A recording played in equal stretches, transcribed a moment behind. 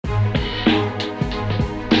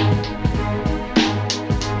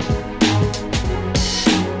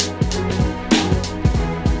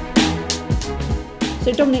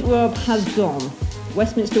So Dominic Raab has gone.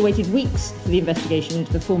 Westminster waited weeks for the investigation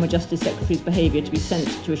into the former Justice Secretary's behaviour to be sent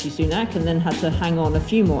to Rishi Sunak and then had to hang on a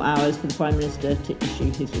few more hours for the Prime Minister to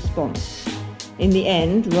issue his response. In the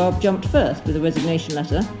end, Raab jumped first with a resignation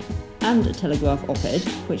letter and a Telegraph op-ed,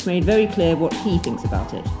 which made very clear what he thinks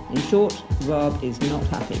about it. In short, Raab is not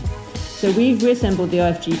happy. So we've reassembled the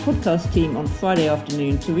IFG podcast team on Friday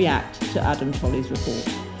afternoon to react to Adam Tolley's report,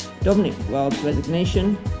 Dominic Raab's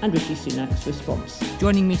resignation and Rishi Sunak's response.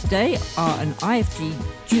 Joining me today are an IFG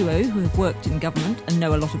duo who have worked in government and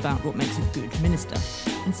know a lot about what makes a good minister,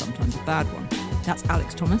 and sometimes a bad one. That's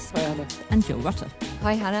Alex Thomas. Hi, Hannah. And Jill Rutter.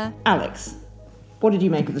 Hi, Hannah. Alex, what did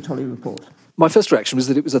you make of the Tolley report? My first reaction was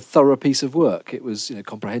that it was a thorough piece of work. It was,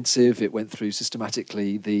 comprehensive. It went through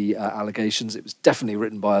systematically the allegations. It was definitely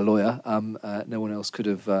written by a lawyer. No one else could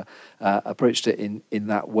have approached it in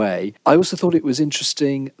that way. I also thought it was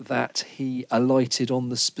interesting that he alighted on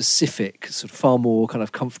the specific sort of far more kind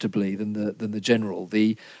of comfortably than the general.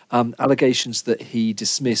 The allegations that he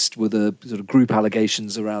dismissed were the sort of group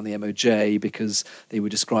allegations around the MOJ because they were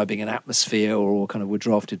describing an atmosphere or kind of were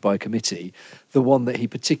drafted by a committee. The one that he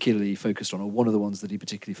particularly focused on, or one of the ones that he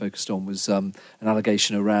particularly focused on, was an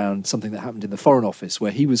allegation around something that happened in the Foreign Office,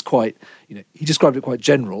 where he was quite, he described it quite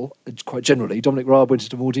generally. Dominic Raab went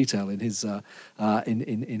into more detail in his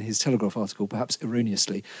in his Telegraph article, perhaps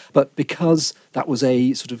erroneously, but because that was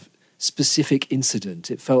a sort of specific incident,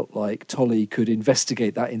 it felt like Tolley could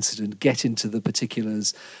investigate that incident, get into the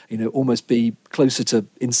particulars, almost be closer to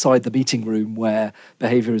inside the meeting room where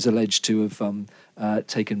behaviour is alleged to have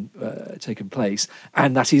taken place.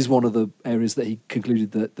 And that is one of the areas that he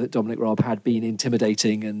concluded that Dominic Raab had been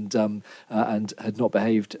intimidating and had not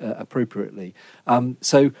behaved appropriately.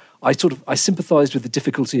 So I sympathised with the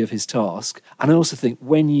difficulty of his task, and I also think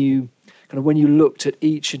when you looked at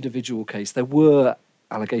each individual case, there were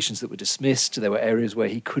allegations that were dismissed. There were areas where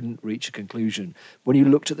he couldn't reach a conclusion. When you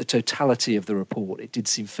looked at the totality of the report, it did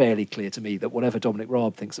seem fairly clear to me that whatever Dominic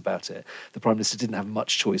Raab thinks about it, the Prime Minister didn't have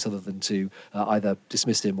much choice other than to either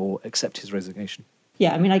dismiss him or accept his resignation.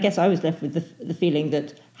 Yeah, I guess I was left with the feeling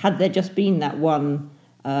that had there just been that one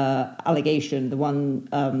allegation, the one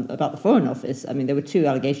about the Foreign Office, there were two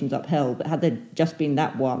allegations upheld, but had there just been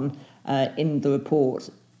that one in the report,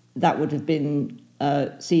 that would have been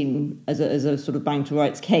seen as a sort of bang to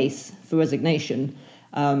rights case for resignation.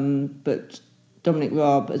 But Dominic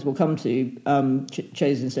Raab, as we'll come to,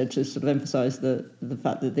 chose instead to sort of emphasise the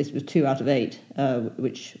fact that this was 2 out of 8,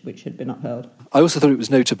 which had been upheld. I also thought it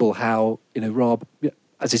was notable how, Raab,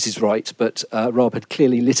 as it is right, but Raab had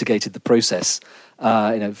clearly litigated the process.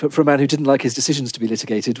 For a man who didn't like his decisions to be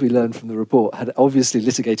litigated, we learned from the report, had obviously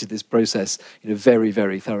litigated this process, very,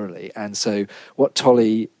 very thoroughly. And so what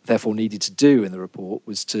Tolley therefore needed to do in the report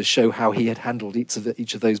was to show how he had handled each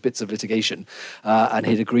of those bits of litigation, and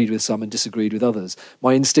he'd agreed with some and disagreed with others.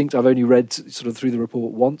 My instinct, I've only read sort of through the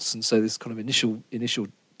report once, and so this kind of initial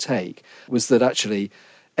take was that actually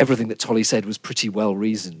everything that Tolley said was pretty well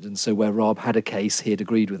reasoned, and so where Raab had a case, he had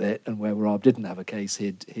agreed with it, and where Raab didn't have a case,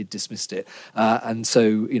 he'd dismissed it. And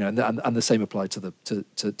so, and the same applied to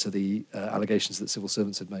the allegations that civil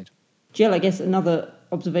servants had made. Jill, I guess another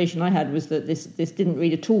observation I had was that this didn't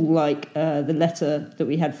read at all like the letter that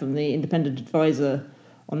we had from the independent advisor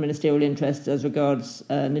on ministerial interest as regards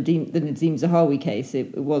the Nadeem Zahawi case.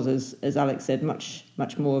 It was, as Alex said, much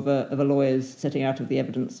more of a lawyer's setting out of the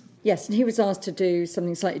evidence. Yes, and he was asked to do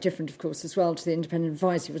something slightly different, of course, as well to the independent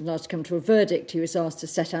advisor. He wasn't asked to come to a verdict. He was asked to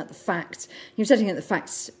set out the facts. He was setting out the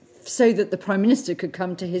facts so that the Prime Minister could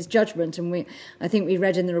come to his judgment. And I think we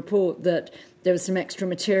read in the report that there was some extra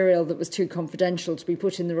material that was too confidential to be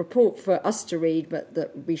put in the report for us to read, but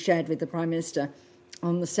that we shared with the Prime Minister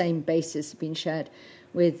on the same basis being shared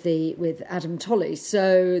with Adam Tolley.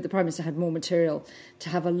 So the Prime Minister had more material to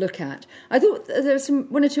have a look at. I thought there were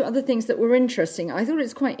one or two other things that were interesting. I thought it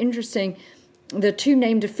was quite interesting, the two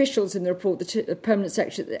named officials in the report, the Permanent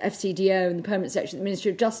Secretary at the FCDO and the Permanent Secretary at the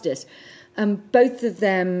Ministry of Justice, both of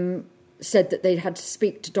them said that they'd had to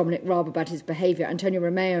speak to Dominic Raab about his behaviour. Antonio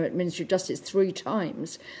Romeo at Ministry of Justice 3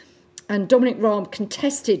 times. And Dominic Raab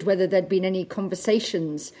contested whether there'd been any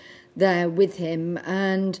conversations there with him,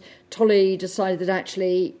 and Tolley decided that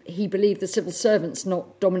actually he believed the civil servants,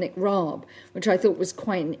 not Dominic Raab, which I thought was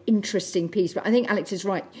quite an interesting piece. But I think Alex is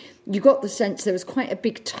right. You got the sense there was quite a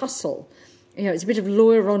big tussle. It's a bit of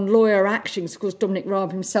lawyer-on-lawyer action. Of course, Dominic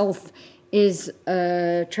Raab himself is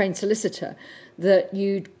a trained solicitor, that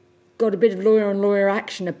you'd got a bit of lawyer-on-lawyer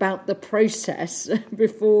action about the process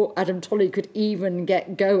before Adam Tolley could even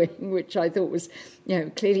get going, which I thought was,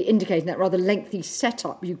 clearly indicating that rather lengthy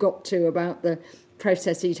setup you got to about the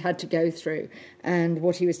process he'd had to go through and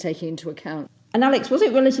what he was taking into account. And Alex, was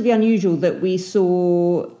it relatively unusual that we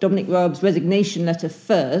saw Dominic Raab's resignation letter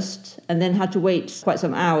first and then had to wait quite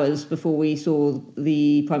some hours before we saw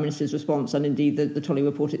the Prime Minister's response and indeed the Tolley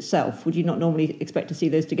report itself? Would you not normally expect to see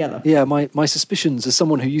those together? Yeah, my suspicions, as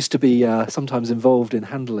someone who used to be sometimes involved in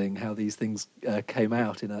handling how these things came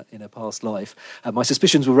out in a past life, my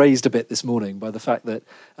suspicions were raised a bit this morning by the fact that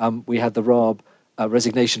we had the Raab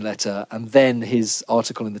resignation letter and then his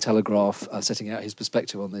article in the Telegraph setting out his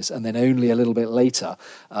perspective on this, and then only a little bit later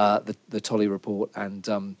the Tolley report and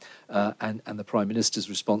the Prime Minister's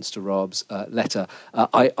response to Raab's letter.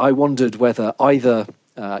 I wondered whether either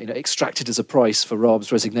extracted as a price for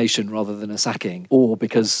Raab's resignation rather than a sacking, or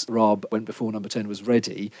because Raab went before Number 10 was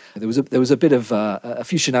ready, there was a bit of a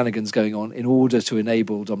few shenanigans going on in order to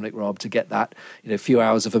enable Dominic Raab to get that few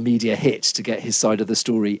hours of a media hit to get his side of the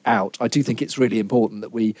story out. I do think it's really important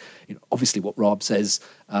that we, obviously what Raab says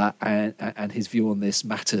and his view on this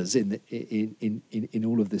matters in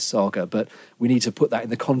all of this saga, but we need to put that in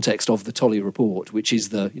the context of the Tolley report, which is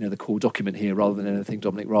the core document here, rather than anything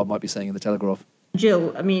Dominic Raab might be saying in the Telegraph.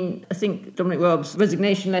 Jill, I think Dominic Raab's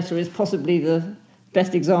resignation letter is possibly the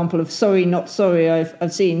best example of sorry, not sorry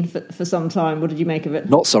I've seen for some time. What did you make of it?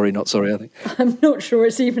 Not sorry, I think. I'm not sure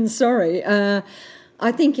it's even sorry.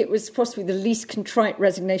 I think it was possibly the least contrite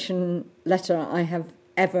resignation letter I have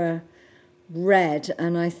ever read.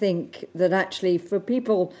 And I think that actually for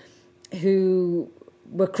people who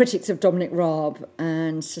were critics of Dominic Raab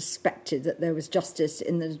and suspected that there was justice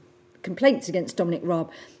in the complaints against Dominic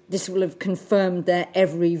Raab, this will have confirmed their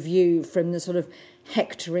every view, from the sort of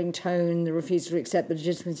hectoring tone, the refusal to accept the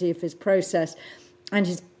legitimacy of his process, and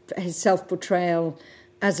his self-portrayal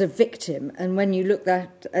as a victim. And when you look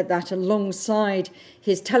at that alongside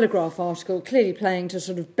his Telegraph article, clearly playing to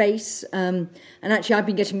sort of base, and actually I've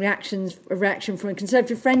been getting a reaction from a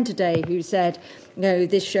Conservative friend today who said,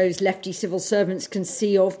 this shows lefty civil servants can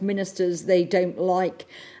see off ministers they don't like.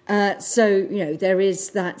 So there is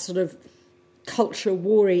that sort of culture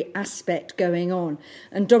war-y aspect going on.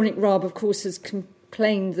 And Dominic Raab, of course, has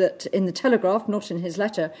complained that in the Telegraph, not in his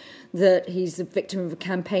letter, that he's the victim of a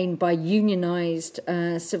campaign by unionised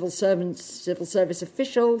civil service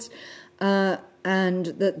officials, and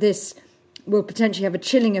that this will potentially have a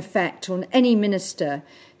chilling effect on any minister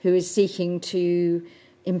who is seeking to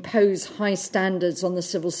impose high standards on the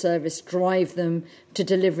civil service, drive them to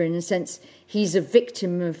deliver. In a sense, he's a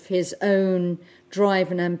victim of his own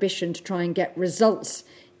drive and ambition to try and get results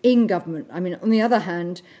in government. On the other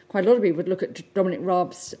hand, quite a lot of people would look at Dominic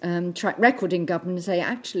Raab's track record in government and say,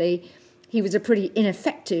 actually, he was a pretty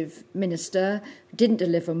ineffective minister, didn't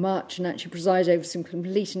deliver much, and actually presided over some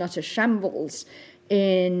complete and utter shambles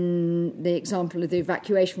in the example of the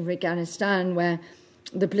evacuation from Afghanistan, where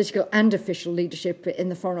the political and official leadership in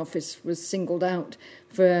the Foreign Office was singled out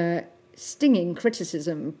for stinging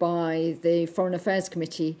criticism by the Foreign Affairs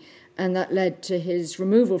Committee, and that led to his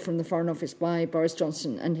removal from the Foreign Office by Boris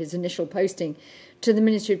Johnson and his initial posting to the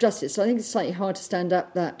Ministry of Justice. So I think it's slightly hard to stand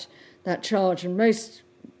up that charge, and most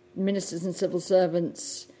ministers and civil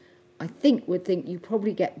servants, I think, would think you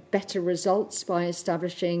probably get better results by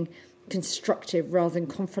establishing constructive rather than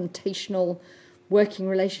confrontational working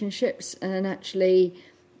relationships, and actually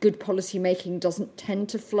good policy making doesn't tend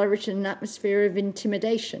to flourish in an atmosphere of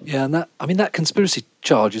intimidation. Yeah, and that conspiracy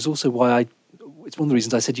charge is also why it's one of the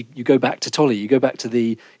reasons I said you go back to Tolley, you go back to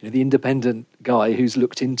the the independent guy who's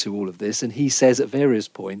looked into all of this, and he says at various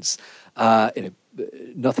points,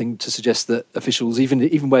 nothing to suggest that officials,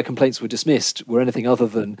 even where complaints were dismissed, were anything other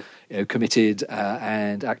than committed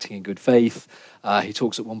and acting in good faith. He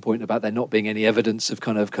talks at one point about there not being any evidence of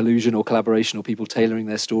kind of collusion or collaboration or people tailoring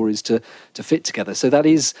their stories to fit together. So that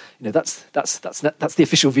is, that's the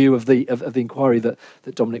official view of the inquiry that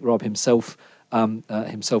Dominic Raab himself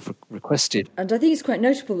requested. And I think it's quite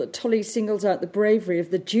notable that Tolley singles out the bravery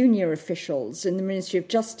of the junior officials in the Ministry of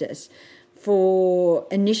Justice for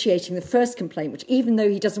initiating the first complaint, which, even though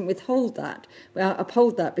he doesn't uphold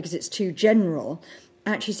that because it's too general,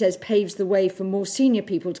 actually says paves the way for more senior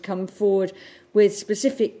people to come forward with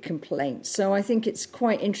specific complaints. So I think it's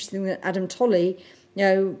quite interesting that Adam Tolley,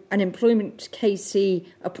 an employment KC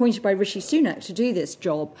appointed by Rishi Sunak to do this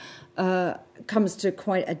job, comes to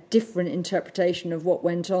quite a different interpretation of what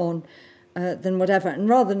went on than whatever. And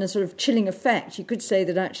rather than a sort of chilling effect, you could say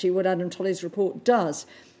that actually what Adam Tolley's report does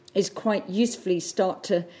is quite usefully start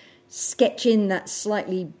to sketch in that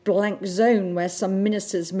slightly blank zone where some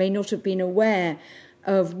ministers may not have been aware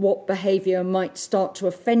of what behaviour might start to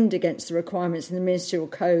offend against the requirements in the ministerial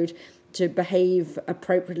code to behave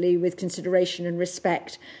appropriately with consideration and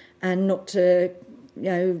respect, and not to,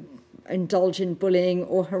 indulge in bullying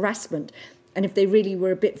or harassment. And if they really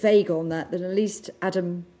were a bit vague on that, then at least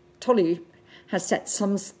Adam Tolley has set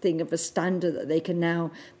something of a standard that they can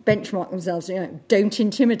now benchmark themselves. Don't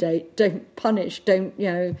intimidate, don't punish, don't,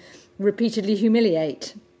 repeatedly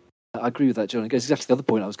humiliate. I agree with that, John. It goes exactly to the other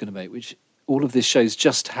point I was going to make, which all of this shows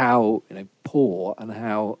just how poor and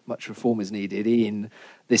how much reform is needed in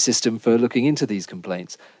this system for looking into these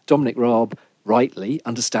complaints. Dominic Raab rightly,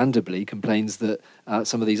 understandably, complains that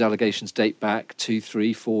some of these allegations date back 2,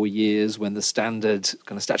 3, 4 years when the standard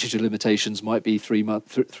kind of statute of limitations might be 3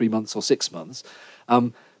 months or 6 months.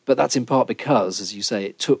 But that's in part because, as you say,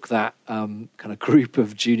 it took that kind of group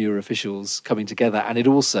of junior officials coming together, and it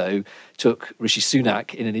also took Rishi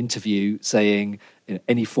Sunak in an interview saying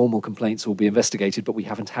any formal complaints will be investigated, but we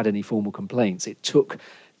haven't had any formal complaints. It took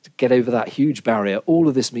to get over that huge barrier, all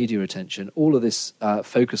of this media attention, all of this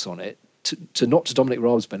focus on it, to not to Dominic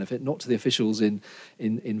Raab's benefit, not to the officials in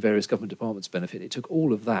various government departments' benefit. It took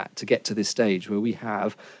all of that to get to this stage where we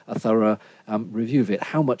have a thorough review of it.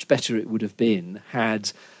 How much better it would have been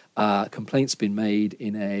had complaints been made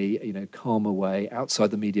in a calmer way,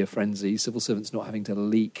 outside the media frenzy, civil servants not having to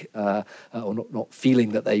leak or not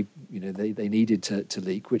feeling that they needed to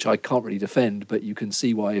leak, which I can't really defend, but you can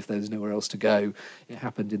see why, if there's nowhere else to go, it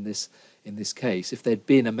happened in this case. If there'd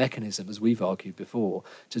been a mechanism, as we've argued before,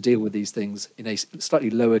 to deal with these things in a slightly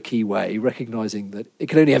lower key way, recognising that it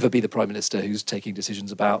can only ever be the Prime Minister who's taking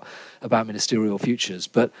decisions about ministerial futures,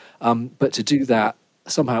 but to do that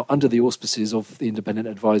somehow under the auspices of the Independent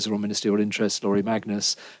Advisor on Ministerial Interests, Laurie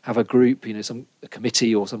Magnus, have a group, a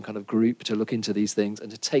committee or some kind of group to look into these things and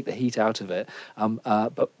to take the heat out of it,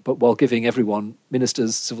 but while giving everyone,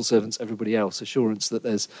 ministers, civil servants, everybody else, assurance that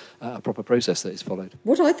there's a proper process that is followed.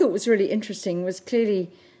 What I thought was really interesting was clearly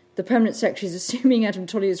the Permanent Secretary is assuming Adam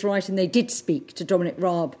Tolley is right, and they did speak to Dominic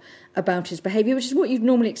Raab about his behaviour, which is what you'd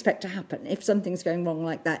normally expect to happen. If something's going wrong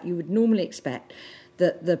like that, you would normally expect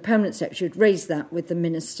that the Permanent Secretary would raise that with the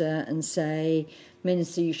Minister and say,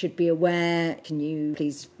 Minister, you should be aware, can you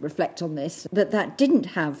please reflect on this? But that didn't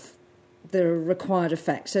have the required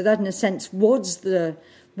effect. So that, in a sense, was the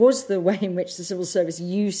way in which the civil service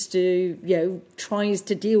used to, tries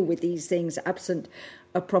to deal with these things, absent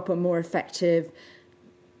a proper, more effective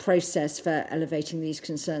process for elevating these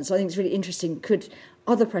concerns. So I think it's really interesting. Could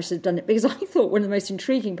other press have done it? Because I thought one of the most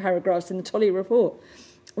intriguing paragraphs in the Tolley report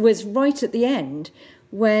was right at the end,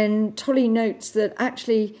 when Tolley notes that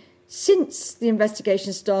actually, since the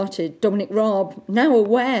investigation started, Dominic Raab, now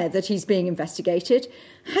aware that he's being investigated,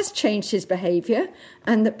 has changed his behaviour,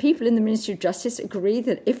 and that people in the Ministry of Justice agree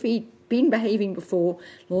that if he'd been behaving before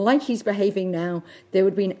like he's behaving now, there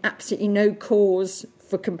would be absolutely no cause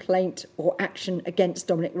for complaint or action against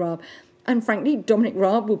Dominic Raab. And frankly, Dominic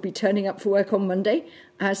Raab will be turning up for work on Monday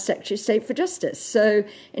as Secretary of State for Justice. So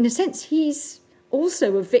in a sense, he's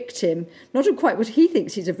also a victim, not of quite what he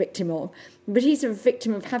thinks he's a victim of, but he's a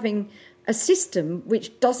victim of having a system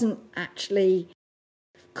which doesn't actually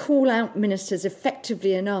call out ministers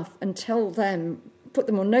effectively enough and tell them, put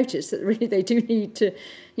them on notice that really they do need to,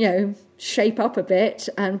 shape up a bit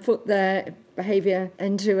and put their behaviour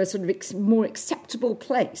into a sort of more acceptable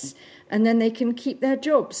place, and then they can keep their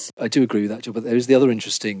jobs. I do agree with that, Jill, but there is the other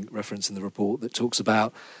interesting reference in the report that talks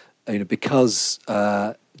about, because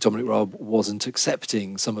Dominic Raab wasn't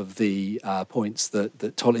accepting some of the points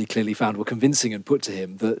that Tolley clearly found were convincing and put to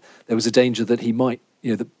him, that there was a danger that he might,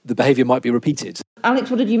 the behaviour might be repeated.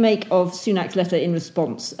 Alex, what did you make of Sunak's letter in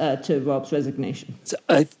response to Raab's resignation? So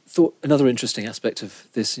I thought another interesting aspect of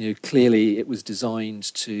this, clearly it was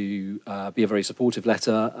designed to be a very supportive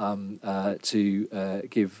letter, to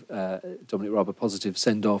give Dominic Raab a positive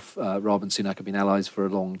send-off. Raab and Sunak have been allies for a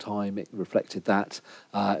long time. It reflected that.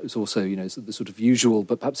 It was also, the sort of usual,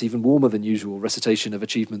 but perhaps even warmer than usual, recitation of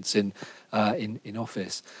achievements in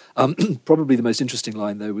office. Probably the most interesting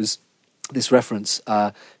line, though, was this reference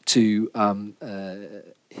to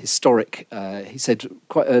historic. He said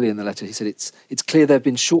quite early in the letter, he said, it's clear there have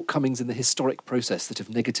been shortcomings in the historic process that have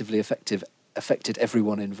negatively affected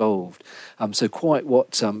everyone involved. So quite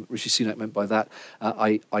what Rishi Sunak meant by that,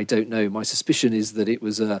 I don't know. My suspicion is that it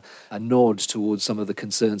was a nod towards some of the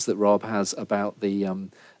concerns that Raab has about the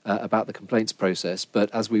complaints process. But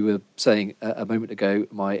as we were saying a moment ago,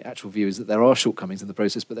 my actual view is that there are shortcomings in the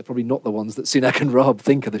process, but they're probably not the ones that Sunak and Raab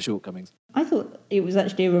think are the shortcomings. I thought it was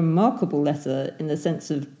actually a remarkable letter in the sense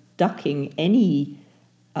of ducking any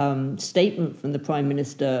statement from the Prime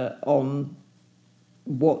Minister on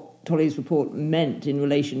what Tolley's report meant in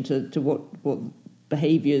relation to what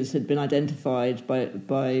behaviours had been identified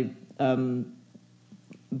by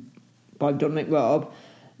Dominic Raab.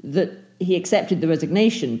 that he accepted the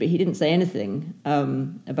resignation, but he didn't say anything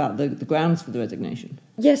about the grounds for the resignation.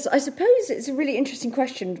 Yes, I suppose it's a really interesting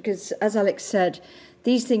question because, as Alex said,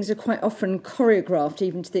 these things are quite often choreographed,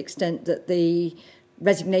 even to the extent that the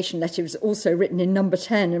resignation letter was also written in number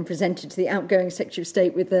 10 and presented to the outgoing Secretary of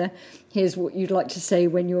State with here's what you'd like to say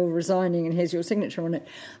when you're resigning and here's your signature on it.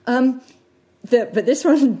 But this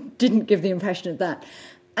one didn't give the impression of that.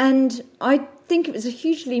 And I think it was a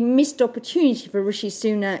hugely missed opportunity for Rishi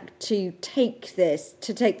Sunak to take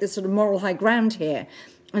the sort of moral high ground here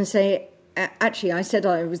and say, actually, I said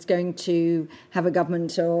I was going to have a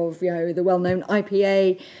government of, the well-known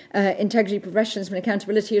IPA, integrity, professionalism and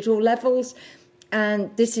accountability at all levels.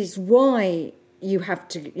 And this is why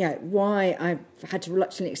why I've had to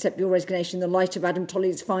reluctantly accept your resignation in the light of Adam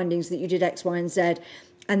Tolley's findings that you did X, Y and Z.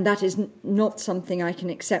 And that is not something I can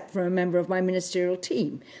accept from a member of my ministerial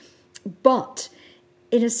team. But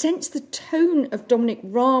in a sense, the tone of Dominic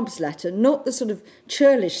Raab's letter, not the sort of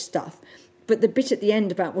churlish stuff, but the bit at the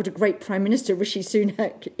end about what a great Prime Minister Rishi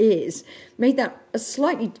Sunak is, made that a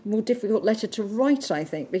slightly more difficult letter to write, I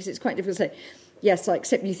think, because it's quite difficult to say, yes, I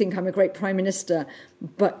accept you think I'm a great Prime Minister,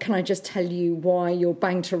 but can I just tell you why you're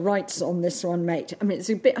banged to rights on this one, mate? I mean, it's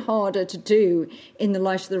a bit harder to do in the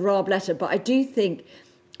light of the Raab letter, but I do think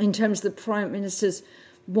in terms of the Prime Minister's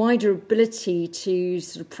wider ability to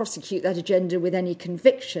sort of prosecute that agenda with any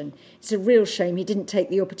conviction, it's a real shame he didn't take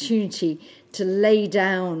the opportunity to lay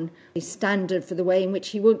down a standard for the way in which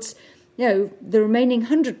he wants, the remaining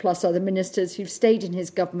 100 plus other ministers who've stayed in his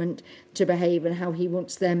government to behave and how he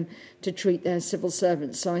wants them to treat their civil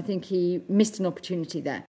servants. So I think he missed an opportunity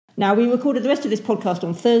there. Now, we recorded the rest of this podcast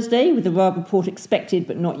on Thursday with the Raab report expected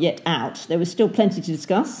but not yet out. There was still plenty to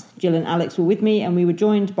discuss. Jill and Alex were with me and we were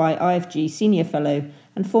joined by IFG Senior Fellow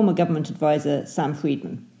and former government advisor Sam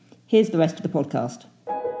Friedman. Here's the rest of the podcast.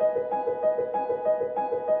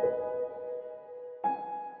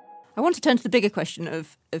 I want to turn to the bigger question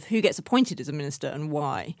of who gets appointed as a minister and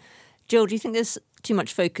why. Jill, do you think there's too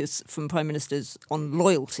much focus from Prime Ministers on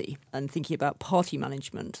loyalty and thinking about party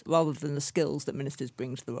management rather than the skills that ministers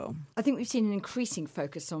bring to the role? I think we've seen an increasing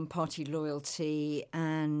focus on party loyalty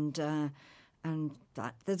and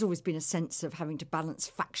that there's always been a sense of having to balance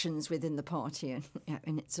factions within the party,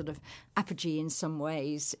 and its sort of apogee in some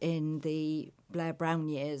ways in the Blair-Brown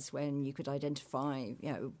years when you could identify,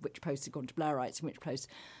 which posts had gone to Blairites and which posts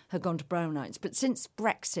had gone to Brownites. But since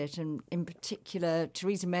Brexit, and in particular,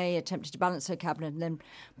 Theresa May attempted to balance her cabinet, and then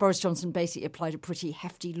Boris Johnson basically applied a pretty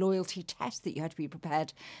hefty loyalty test that you had to be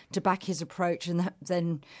prepared to back his approach, and that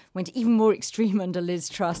then went even more extreme under Liz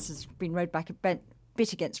Truss, has been rowed back a bit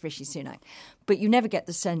against Rishi Sunak. But you never get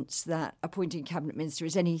the sense that appointing a cabinet minister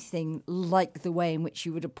is anything like the way in which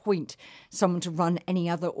you would appoint someone to run any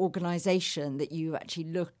other organisation, that you actually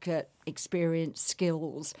look at experience,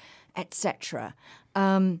 skills, etc.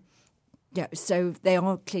 So they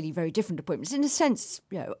are clearly very different appointments. In a sense,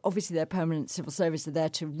 obviously they're permanent civil service. They're there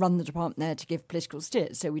to run the department, there to give political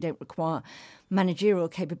steers. So we don't require managerial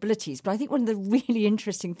capabilities. But I think one of the really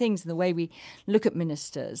interesting things in the way we look at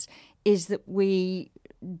ministers is that we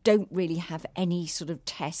don't really have any sort of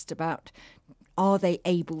test about are they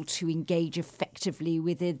able to engage effectively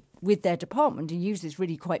with their department and use this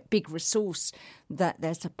really quite big resource that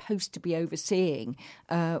they're supposed to be overseeing.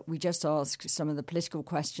 We just ask some of the political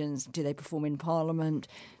questions. Do they perform in Parliament?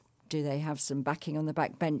 Do they have some backing on the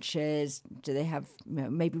back benches? Do they have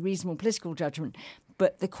maybe reasonable political judgment?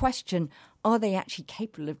 But the question, are they actually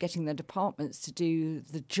capable of getting their departments to do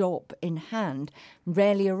the job in hand,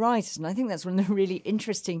 rarely arises. And I think that's one of the really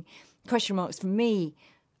interesting question marks for me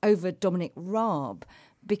over Dominic Raab,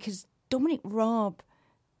 because Dominic Raab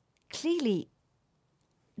clearly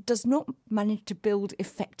does not manage to build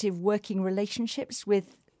effective working relationships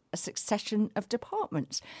with a succession of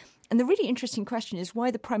departments. And the really interesting question is why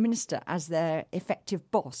the Prime Minister, as their effective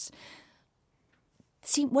boss,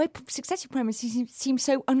 why successive Prime Ministers seem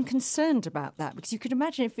so unconcerned about that. Because you could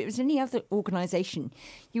imagine if it was any other organisation,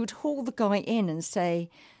 you would haul the guy in and say,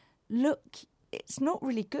 look, it's not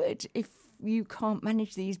really good if you can't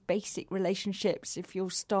manage these basic relationships, if your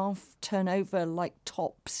staff turn over like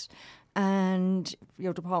tops and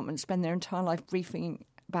your department spend their entire life briefing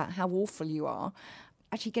about how awful you are.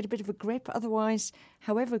 Actually get a bit of a grip. Otherwise,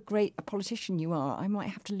 however great a politician you are, I might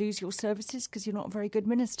have to lose your services because you're not a very good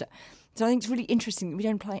minister. So I think it's really interesting that we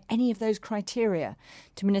don't apply any of those criteria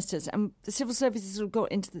to ministers. And the civil service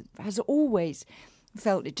has always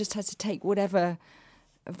felt it just has to take whatever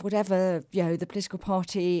whatever the political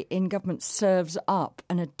party in government serves up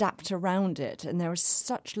and adapt around it. And there are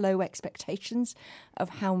such low expectations of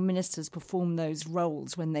how ministers perform those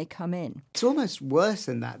roles when they come in. It's almost worse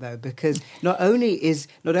than that, though, because not only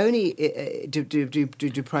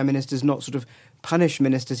do prime ministers not sort of punish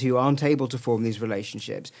ministers who aren't able to form these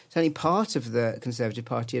relationships. Certainly part of the Conservative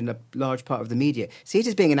Party and a large part of the media see it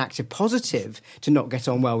as being an active positive to not get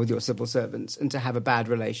on well with your civil servants and to have a bad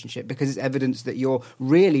relationship, because it's evidence that you're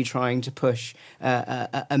really trying to push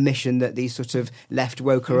a mission that these sort of left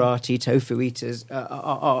wokerati tofu eaters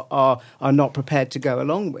are not prepared to go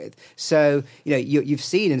along with. So, you've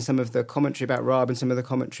seen in some of the commentary about Raab and some of the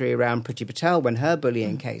commentary around Priti Patel when her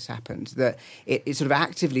bullying case happened, that it's sort of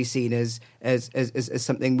actively seen as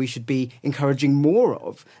something we should be encouraging more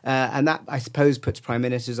of. And that, I suppose, puts prime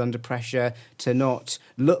ministers under pressure to not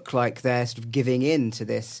look like they're sort of giving in to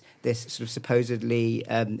this sort of supposedly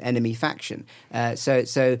enemy faction.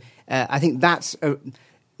 So I think that's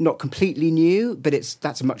not completely new, but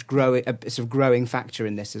that's a much growing factor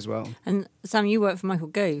in this as well. And Sam, you work for Michael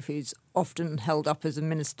Gove, who's often held up as a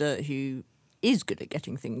minister who is good at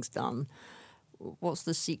getting things done. What's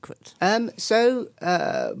the secret? So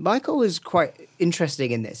Michael was quite interesting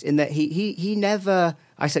in this, in that he never,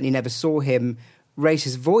 I certainly never saw him raise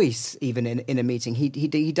his voice even in a meeting.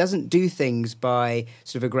 He doesn't do things by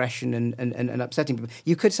sort of aggression and upsetting people.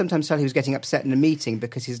 You could sometimes tell he was getting upset in a meeting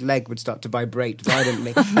because his leg would start to vibrate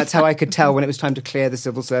violently. That's how I could tell when it was time to clear the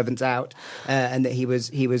civil servants out, and that he was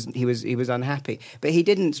unhappy. But he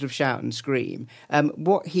didn't sort of shout and scream.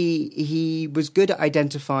 What he was good at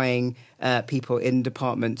identifying people in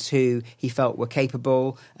departments who he felt were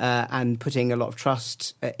capable and putting a lot of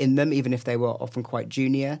trust in them, even if they were often quite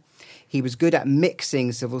junior. He was good at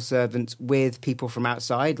mixing civil servants with people from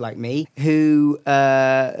outside, like me, who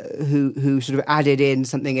sort of added in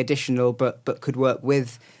something additional, but could work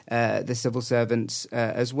with the civil servants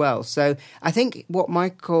as well. So I think what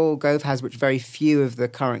Michael Gove has, which very few of the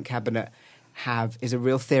current cabinet have, is a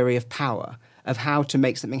real theory of power, of how to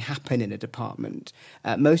make something happen in a department.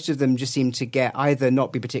 Most of them just seem to either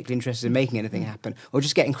not be particularly interested in making anything happen, or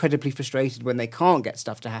just get incredibly frustrated when they can't get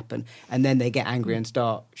stuff to happen, and then they get angry and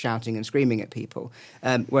start shouting and screaming at people.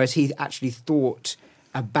 Whereas he actually thought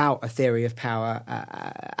about a theory of power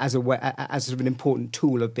as sort of an important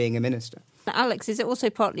tool of being a minister. Alex, is it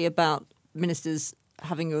also partly about ministers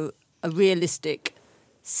having a realistic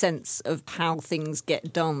sense of how things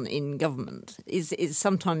get done in government? Is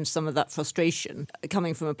sometimes some of that frustration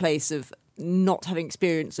coming from a place of not having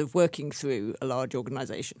experience of working through a large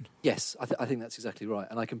organisation? Yes, I think that's exactly right.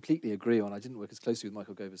 And I completely agree on, I didn't work as closely with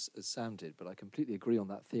Michael Gove as Sam did, but I completely agree on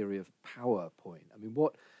that theory of power point. I mean,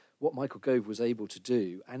 what Michael Gove was able to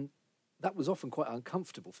do, and that was often quite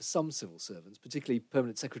uncomfortable for some civil servants, particularly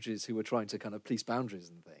permanent secretaries who were trying to kind of police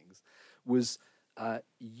boundaries and things, was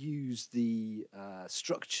use the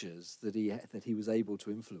structures that he was able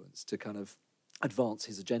to influence to kind of advance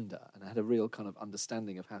his agenda, and had a real kind of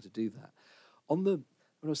understanding of how to do that. When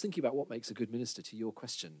I was thinking about what makes a good minister, to your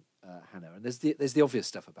question, Hannah, and there's the obvious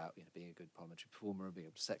stuff about being a good parliamentary performer and being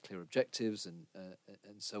able to set clear objectives and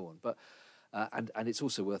so on, but and it's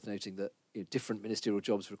also worth noting that different ministerial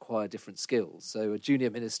jobs require different skills. So a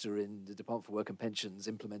junior minister in the Department for Work and Pensions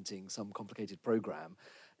implementing some complicated programme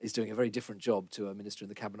is doing a very different job to a minister in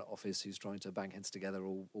the Cabinet Office who's trying to bang heads together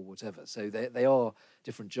or whatever. So they are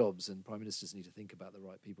different jobs, and prime ministers need to think about the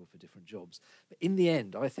right people for different jobs. But in the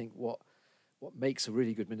end, I think what makes a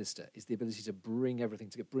really good minister is the ability to bring everything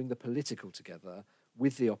together, bring the political together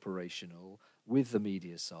with the operational, with the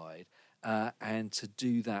media side, and to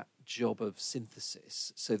do that job of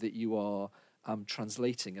synthesis so that you are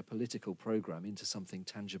translating a political programme into something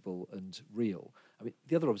tangible and real. I mean,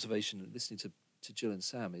 the other observation, listening to Jill and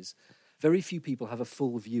Sam, is very few people have a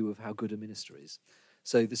full view of how good a minister is.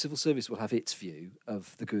 So the civil service will have its view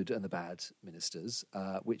of the good and the bad ministers,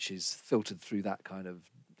 which is filtered through that kind of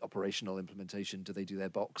operational implementation, do they do their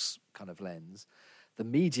box kind of lens. The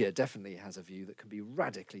media definitely has a view that can be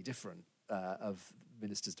radically different of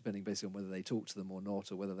ministers, depending basically on whether they talk to them or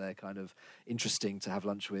not, or whether they're kind of interesting to have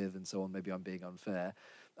lunch with and so on. Maybe I'm being unfair.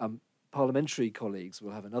 Parliamentary colleagues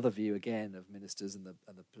will have another view again of ministers, and the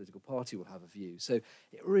political party will have a view. So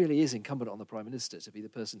it really is incumbent on the Prime Minister to be the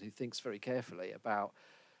person who thinks very carefully about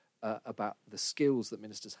the skills that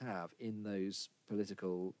ministers have in those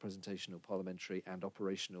political, presentational, parliamentary and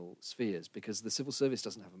operational spheres, because the civil service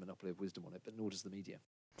doesn't have a monopoly of wisdom on it, but nor does the media.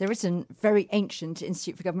 There is a very ancient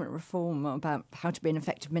Institute for Government Reform about how to be an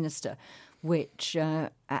effective minister, which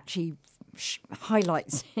actually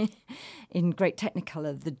highlights in great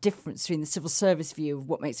technicolor the difference between the civil service view of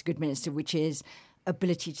what makes a good minister, which is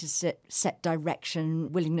ability to set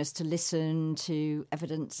direction, willingness to listen to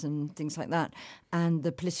evidence and things like that, and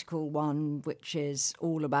the political one, which is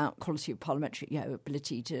all about quality of parliamentary,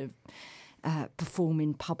 ability to perform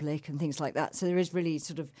in public and things like that. So there is really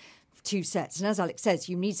sort of two sets. And as Alex says,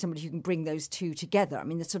 you need somebody who can bring those two together. I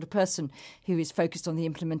mean, the sort of person who is focused on the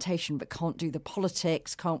implementation but can't do the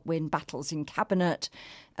politics, can't win battles in cabinet,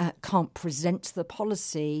 can't present the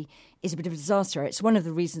policy is a bit of a disaster. It's one of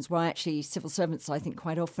the reasons why actually civil servants, I think,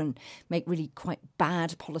 quite often make really quite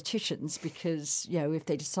bad politicians because, if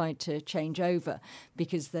they decide to change over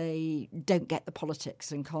because they don't get the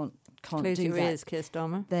politics and can't close do your that. ears, Keir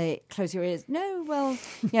Starmer. They close your ears. No, well,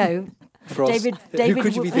 Frost. David. Who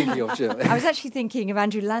could you be thinking of, Jill? I was actually thinking of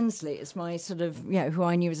Andrew Lansley as my sort of, who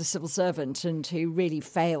I knew as a civil servant and who really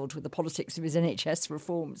failed with the politics of his NHS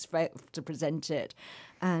reforms, failed to present it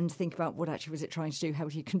and think about what actually was it trying to do, how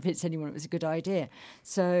would he convince anyone it was a good idea,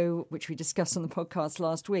 so which we discussed on the podcast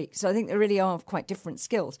last week. So I think there really are quite different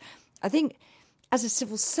skills. I think as a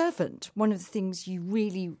civil servant, one of the things you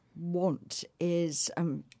really want is,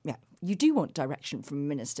 you do want direction from a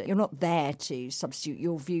minister. You're not there to substitute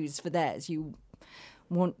your views for theirs. You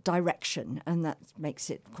want direction, and that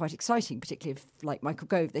makes it quite exciting, particularly if, like Michael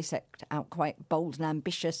Gove, they set out quite bold and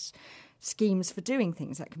ambitious schemes for doing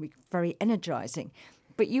things. That can be very energising.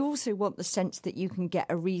 But you also want the sense that you can get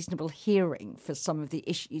a reasonable hearing for some of the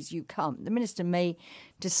issues you come. The minister may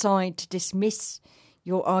decide to dismiss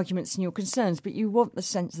your arguments and your concerns, but you want the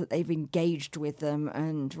sense that they've engaged with them,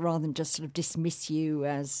 and rather than just sort of dismiss you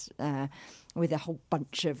as with a whole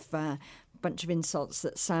bunch of insults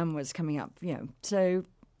that Sam was coming up, So,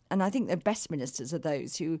 and I think the best ministers are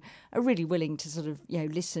those who are really willing to sort of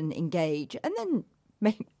listen, engage, and then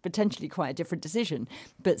make potentially quite a different decision,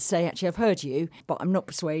 but say, actually, I've heard you, but I'm not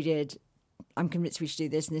persuaded. I'm convinced we should do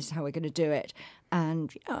this, and this is how we're going to do it.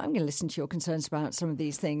 And I'm going to listen to your concerns about some of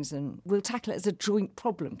these things, and we'll tackle it as a joint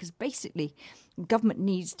problem, because basically government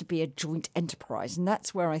needs to be a joint enterprise. And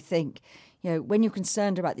that's where I think, when you're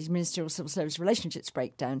concerned about these ministerial civil service relationships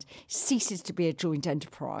breakdowns, it ceases to be a joint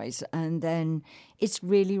enterprise. And then it's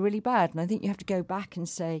really, really bad. And I think you have to go back and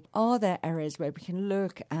say, are there areas where we can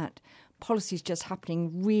look at policies just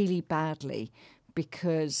happening really badly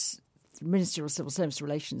because ministerial civil service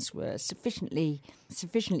relations were sufficiently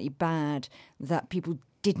bad that people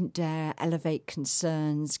didn't dare elevate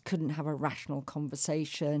concerns, couldn't have a rational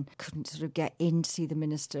conversation, couldn't sort of get in to see the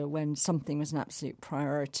minister when something was an absolute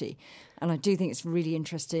priority. And I do think it's really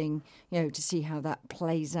interesting, to see how that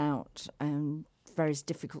plays out. Various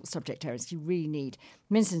difficult subject areas. You really need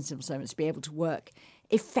ministers and civil servants to be able to work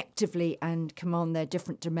effectively and command their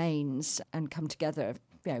different domains and come together,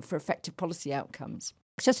 for effective policy outcomes.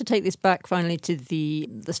 Just to take this back finally to the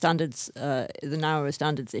standards, the narrower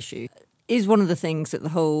standards issue, is one of the things that the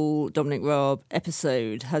whole Dominic Raab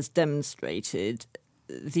episode has demonstrated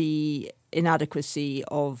the inadequacy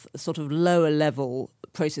of sort of lower level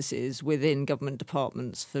processes within government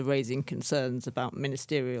departments for raising concerns about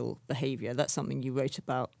ministerial behaviour. That's something you wrote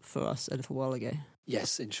about for us a little while ago.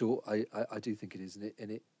 Yes, in short, I do think it is,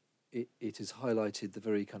 and it has highlighted the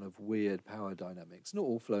very kind of weird power dynamics, not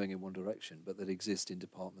all flowing in one direction, but that exist in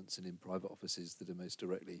departments and in private offices that are most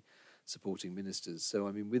directly supporting ministers. So,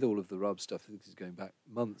 I mean, with all of the Raab stuff, this is going back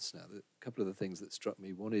months now, a couple of the things that struck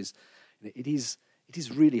me, one is, it is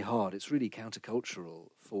really hard, it's really countercultural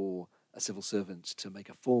for a civil servant to make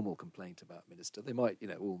a formal complaint about minister. They might,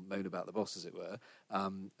 all moan about the boss, as it were,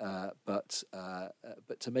 but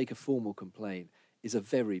to make a formal complaint is a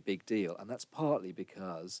very big deal, and that's partly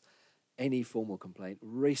because any formal complaint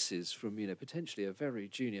races from, potentially a very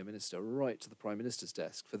junior minister right to the Prime Minister's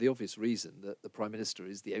desk, for the obvious reason that the Prime Minister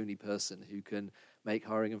is the only person who can make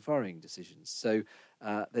hiring and firing decisions. So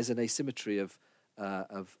there's an asymmetry of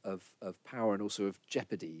power and also of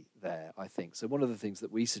jeopardy there, I think. So one of the things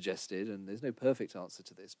that we suggested, and there's no perfect answer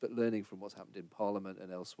to this, but learning from what's happened in Parliament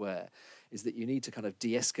and elsewhere, is that you need to kind of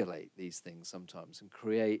de-escalate these things sometimes and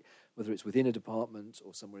create, whether it's within a department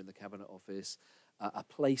or somewhere in the Cabinet Office, a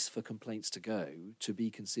place for complaints to go to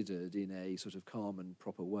be considered in a sort of calm and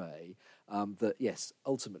proper way that, yes,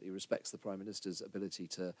 ultimately respects the Prime Minister's ability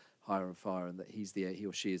to hire and fire, and that he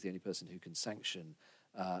or she is the only person who can sanction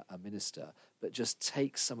a minister, but just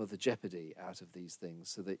take some of the jeopardy out of these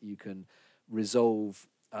things so that you can resolve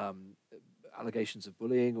allegations of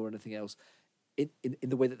bullying or anything else in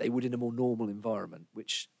the way that they would in a more normal environment,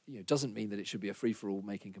 which doesn't mean that it should be a free for all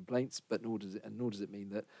making complaints, but nor does it mean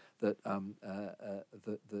that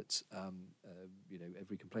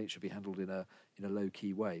every complaint should be handled in a low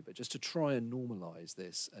key way. But just to try and normalise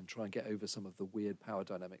this and try and get over some of the weird power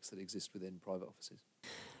dynamics that exist within private offices.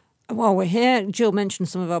 While we're here, Jill mentioned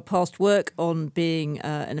some of our past work on being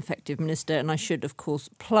an effective minister, and I should, of course,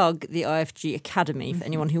 plug the IFG Academy. For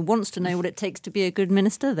anyone who wants to know what it takes to be a good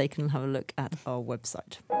minister, they can have a look at our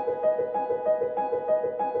website.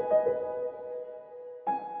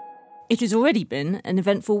 It has already been an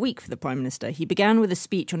eventful week for the Prime Minister. He began with a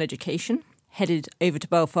speech on education, headed over to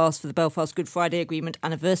Belfast for the Belfast Good Friday Agreement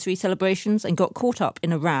anniversary celebrations, and got caught up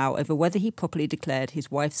in a row over whether he properly declared his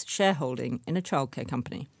wife's shareholding in a childcare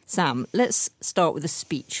company. Sam, let's start with a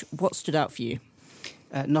speech. What stood out for you?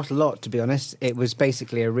 Not a lot, to be honest. It was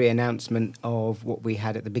basically a re-announcement of what we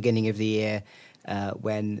had at the beginning of the year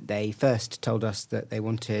when they first told us that they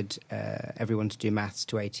wanted everyone to do maths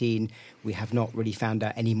to 18. We have not really found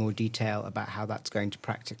out any more detail about how that's going to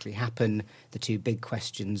practically happen. The two big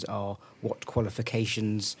questions are what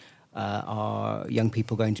qualifications are young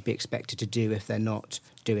people going to be expected to do if they're not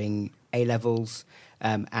doing A-levels,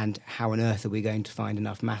 and how on earth are we going to find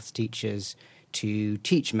enough maths teachers to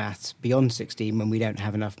teach maths beyond 16 when we don't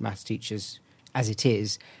have enough maths teachers as it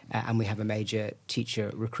is, and we have a major teacher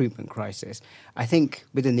recruitment crisis. I think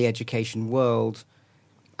within the education world,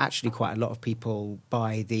 actually quite a lot of people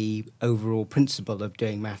buy the overall principle of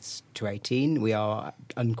doing maths to 18. We are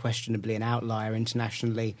unquestionably an outlier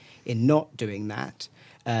internationally in not doing that,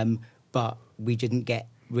 but we didn't get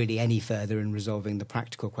really any further in resolving the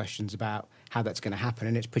practical questions about how that's going to happen,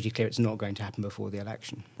 and it's pretty clear it's not going to happen before the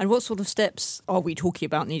election. And what sort of steps are we talking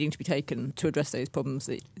about needing to be taken to address those problems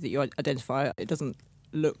that you identify? It doesn't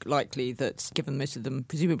look likely that, given most of them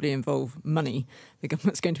presumably involve money, the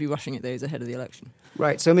government's going to be rushing at those ahead of the election.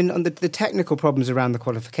 Right. So, I mean, on the technical problems around the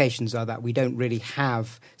qualifications are that we don't really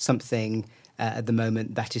have something at the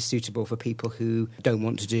moment that is suitable for people who don't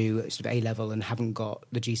want to do sort of A-level and haven't got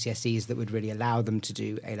the GCSEs that would really allow them to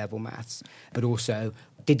do A-level maths, but also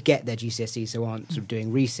did get their GCSEs, so aren't sort of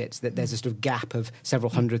doing resits, that there's a sort of gap of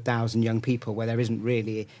several 100,000 young people where there isn't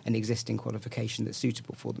really an existing qualification that's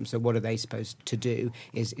suitable for them. So what are they supposed to do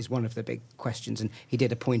is one of the big questions. And he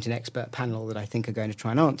did appoint an expert panel that I think are going to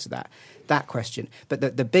try and answer that question. But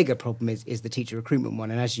the bigger problem is the teacher recruitment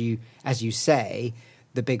one. And as you say,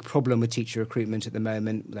 the big problem with teacher recruitment at the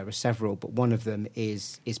moment, there are several, but one of them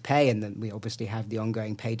is pay, and then we obviously have the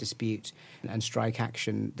ongoing pay dispute and strike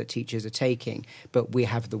action that teachers are taking. But we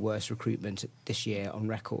have the worst recruitment this year on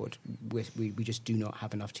record. We just do not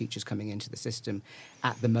have enough teachers coming into the system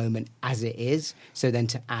at the moment as it is. So then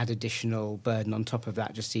to add additional burden on top of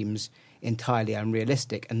that just seems entirely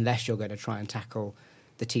unrealistic unless you're going to try and tackle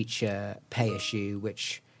the teacher pay issue,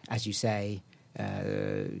 which, as you say,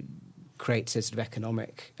 creates a sort of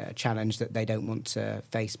economic challenge that they don't want to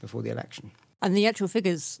face before the election. And the actual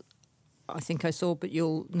figures, I think I saw, but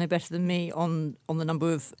you'll know better than me, on the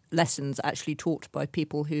number of lessons actually taught by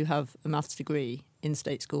people who have a maths degree in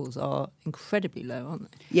state schools are incredibly low, aren't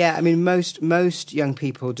they? Yeah, I mean, most young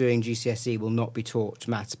people doing GCSE will not be taught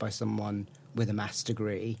maths by someone with a maths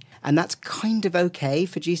degree. And that's kind of okay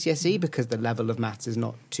for GCSE because the level of maths is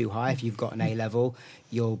not too high. If you've got an A-level,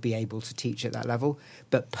 you'll be able to teach at that level.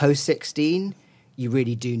 But post-16, you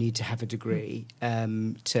really do need to have a degree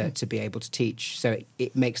to be able to teach. So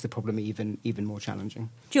it makes the problem even more challenging.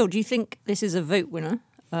 Jill, do you think this is a vote winner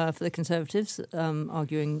for the Conservatives,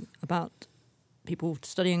 arguing about people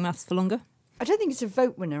studying maths for longer? I don't think it's a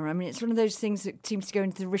vote winner. I mean, it's one of those things that seems to go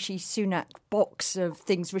into the Rishi Sunak box of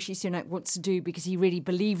things Rishi Sunak wants to do because he really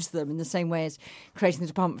believes them, in the same way as creating the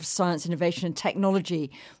Department for Science, Innovation and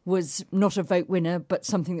Technology was not a vote winner, but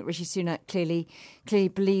something that Rishi Sunak clearly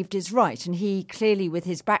believed is right. And he clearly, with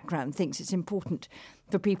his background, thinks it's important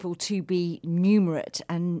for people to be numerate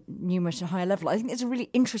and numerate at a higher level. I think there's a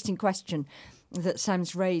really interesting question that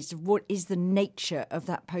Sam's raised of what is the nature of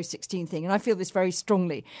that post-16 thing. And I feel this very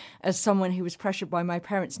strongly as someone who was pressured by my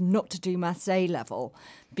parents not to do maths A-level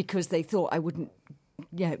because they thought I wouldn't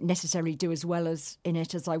necessarily do as well as in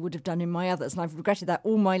it as I would have done in my others. And I've regretted that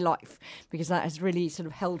all my life because that has really sort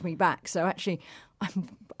of held me back. So actually,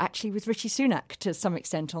 I'm actually with Rishi Sunak to some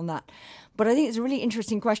extent on that. But I think it's a really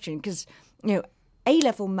interesting question because,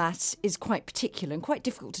 A-level maths is quite particular and quite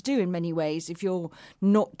difficult to do in many ways if you're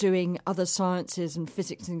not doing other sciences and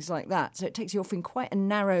physics and things like that. So it takes you off in quite a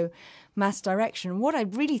narrow maths direction. And what I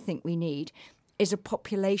really think we need is a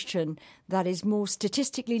population that is more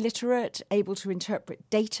statistically literate, able to interpret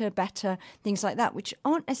data better, things like that, which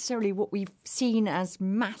aren't necessarily what we've seen as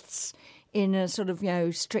maths in a sort of,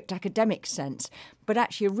 strict academic sense, but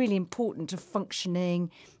actually are really important to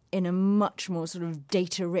functioning in a much more sort of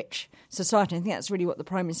data-rich society. I think that's really what the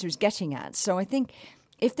Prime Minister is getting at. So I think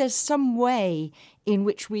if there's some way in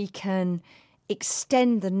which we can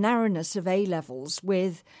extend the narrowness of A-levels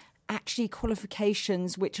with actually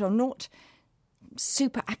qualifications which are not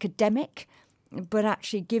super academic, but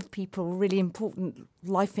actually give people really important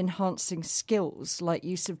life-enhancing skills like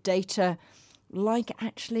use of data, like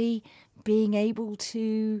actually being able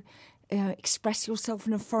to express yourself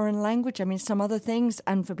in a foreign language. I mean, some other things.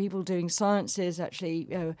 And for people doing sciences, actually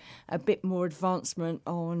a bit more advancement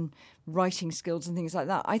on writing skills and things like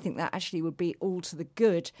that. I think that actually would be all to the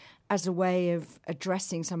good as a way of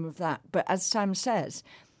addressing some of that. But as Sam says,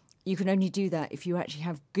 you can only do that if you actually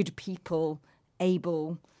have good people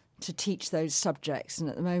able to teach those subjects. And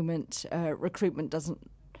at the moment, recruitment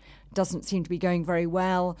doesn't seem to be going very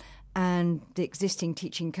well. And the existing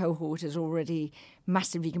teaching cohort is already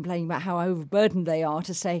massively complaining about how overburdened they are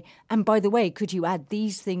to say, and by the way, could you add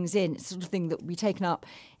these things in? It's the sort of thing that will be taken up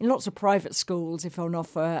in lots of private schools if on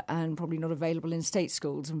offer and probably not available in state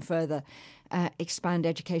schools, and further expand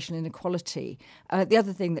educational inequality. The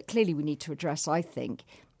other thing that clearly we need to address, I think,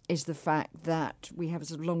 is the fact that we have a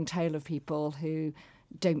sort of long tail of people who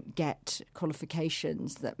don't get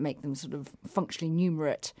qualifications that make them sort of functionally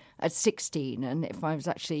numerate at 16. And if I was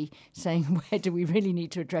actually saying where do we really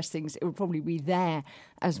need to address things, it would probably be there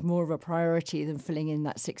as more of a priority than filling in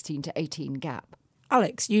that 16 to 18 gap.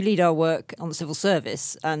 Alex, you lead our work on the civil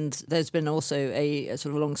service, and there's been also a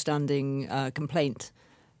sort of long-standing complaint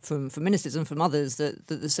from ministers and from others that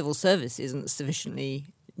the civil service isn't sufficiently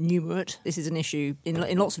numerate. This is an issue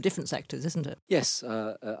in lots of different sectors, isn't it? Yes,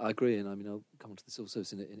 I agree, and I mean I'll come on to the civil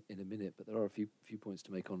service in a minute, but there are a few points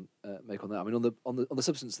to make on that. I mean on the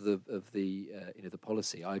substance of the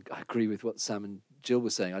policy, I agree with what Sam and Jill were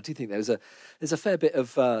saying. I do think there's a fair bit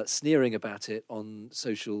of sneering about it on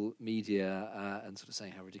social media and sort of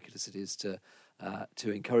saying how ridiculous it is to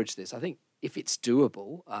encourage this. I think if it's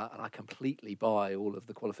doable, and I completely buy all of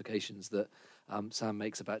the qualifications that Sam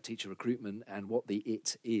makes about teacher recruitment and what the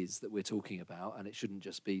it is that we're talking about, and it shouldn't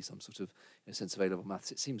just be some sort of sense of A-level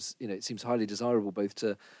maths. It seems highly desirable both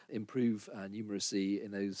to improve numeracy in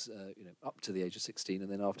those up to the age of 16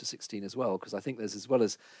 and then after 16 as well, because I think there's, as well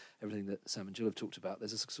as everything that Sam and Jill have talked about,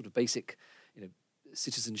 there's a sort of basic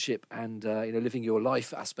citizenship and living your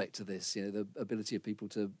life aspect to this. The ability of people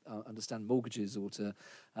to understand mortgages or to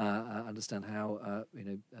understand how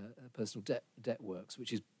personal debt works,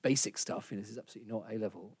 which is basic stuff. This is absolutely not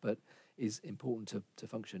A-level, but is important to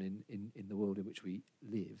function in the world in which we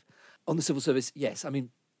live. On the civil service, yes, I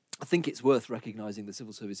mean, I think it's worth recognising the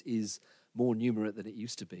civil service is more numerate than it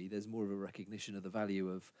used to be. There's more of a recognition of the value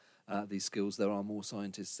of these skills. There are more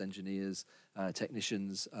scientists, engineers,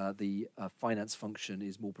 technicians. The finance function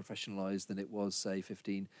is more professionalised than it was, say,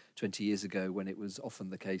 15, 20 years ago, when it was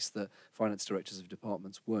often the case that finance directors of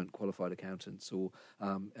departments weren't qualified accountants or,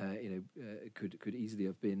 could easily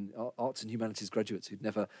have been arts and humanities graduates who'd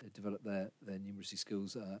never developed their numeracy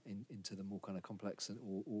skills into the more kind of complex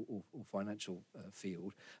or financial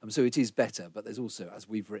field. So it is better, but there's also, as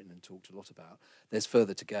we've written and talked a lot about, there's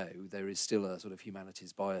further to go. There is still a sort of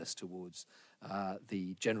humanities bias towards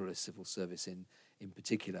the generalist civil service in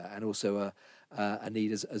particular, and also a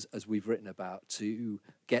need, as we've written about, to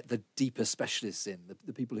get the deeper specialists in,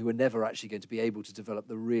 the people who are never actually going to be able to develop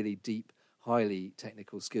the really deep, highly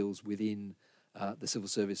technical skills within the civil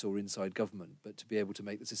service or inside government, but to be able to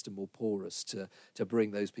make the system more porous, to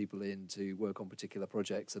bring those people in to work on particular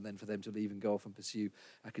projects, and then for them to leave and go off and pursue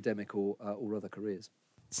academic or other careers.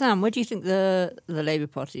 Sam, where do you think the Labour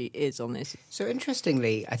Party is on this? So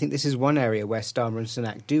interestingly, I think this is one area where Starmer and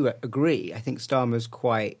Sunak do agree. I think Starmer's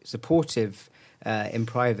quite supportive in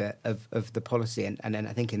private of the policy, and then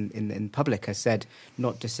I think in public has said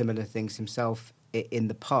not dissimilar things himself in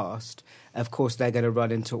the past. Of course, they're going to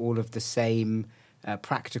run into all of the same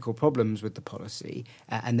practical problems with the policy,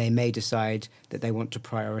 and they may decide that they want to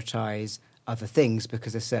prioritise other things,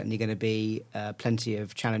 because there's certainly going to be plenty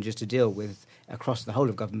of challenges to deal with across the whole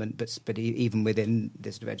of government, but even within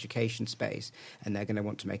this sort of education space. And they're going to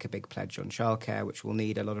want to make a big pledge on childcare, which will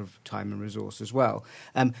need a lot of time and resource as well.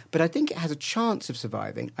 But I think it has a chance of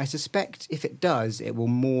surviving. I suspect if it does, it will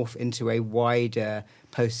morph into a wider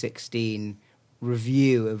post-16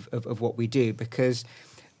 review of what we do, because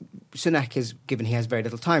Sunak is, given he has very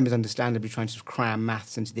little time, is understandably trying to cram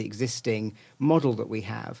maths into the existing model that we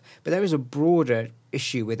have. But there is a broader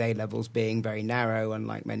issue with A-levels being very narrow,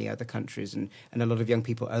 unlike many other countries, and a lot of young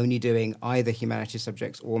people only doing either humanities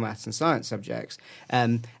subjects or maths and science subjects.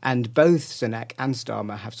 And both Sunak and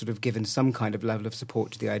Starmer have sort of given some kind of level of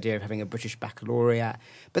support to the idea of having a British baccalaureate.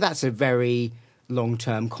 But that's a very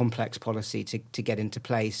long-term, complex policy to get into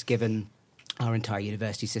place, given our entire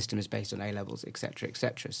university system is based on A-levels, etc.,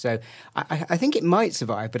 etc. So I think it might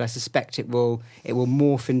survive, but I suspect it will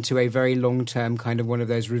morph into a very long-term kind of one of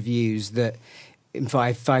those reviews that in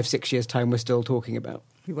 5, 6 years' time we're still talking about.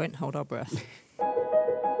 We won't hold our breath.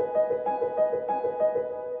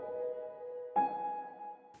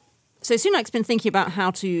 So Sunak's been thinking about how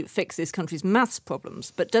to fix this country's maths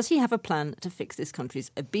problems, but does he have a plan to fix this country's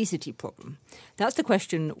obesity problem? That's the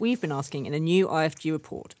question we've been asking in a new IFG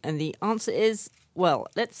report, and the answer is, well,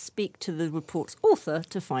 let's speak to the report's author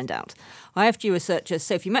to find out. IFG researcher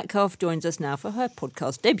Sophie Metcalfe joins us now for her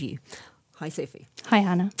podcast debut. Hi, Sophie. Hi,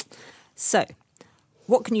 Hannah. So,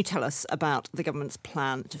 what can you tell us about the government's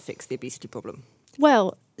plan to fix the obesity problem?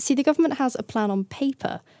 Well, see, the government has a plan on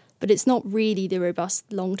paper, but it's not really the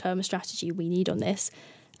robust long-term strategy we need on this.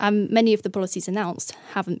 Many of the policies announced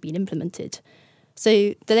haven't been implemented.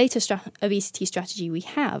 So the latest obesity strategy we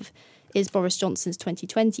have is Boris Johnson's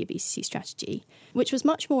 2020 obesity strategy, which was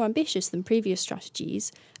much more ambitious than previous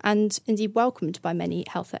strategies and indeed welcomed by many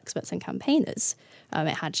health experts and campaigners.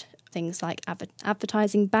 It had things like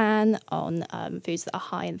advertising ban on foods that are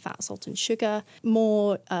high in fat, salt and sugar,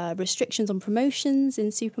 more restrictions on promotions in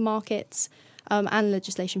supermarkets, and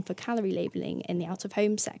legislation for calorie labelling in the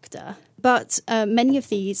out-of-home sector. But many of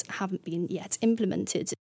these haven't been yet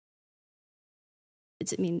implemented.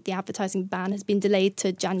 I mean, the advertising ban has been delayed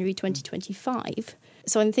to January 2025.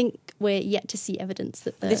 So I think we're yet to see evidence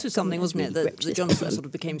that this was something, wasn't it, that Johnson problem. sort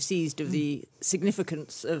of became seized of the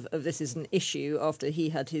significance of this as an issue after he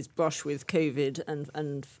had his brush with COVID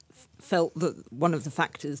and felt that one of the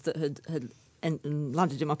factors that had and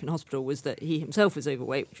landed him up in hospital was that he himself was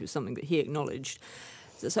overweight, which was something that he acknowledged.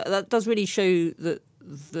 So that does really show that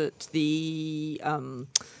the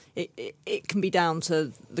it can be down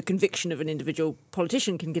to the conviction of an individual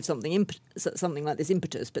politician can give something like this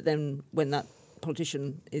impetus, but then when that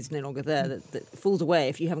politician is no longer there, that falls away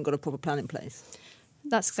if you haven't got a proper plan in place.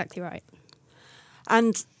 That's exactly right.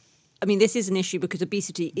 And I mean, this is an issue because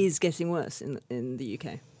obesity is getting worse in the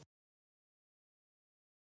UK.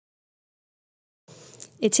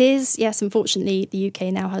 It is, yes, unfortunately, the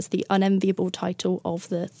UK now has the unenviable title of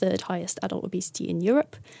the third highest adult obesity in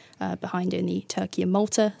Europe, behind only Turkey and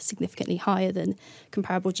Malta, significantly higher than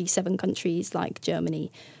comparable G7 countries like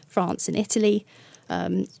Germany, France and Italy.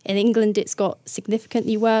 In England, it's got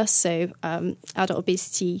significantly worse, so adult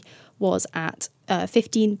obesity was at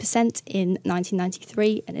 15% in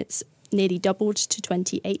 1993, and it's nearly doubled to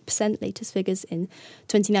 28%, latest figures in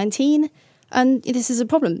 2019. And this is a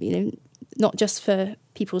problem, not just for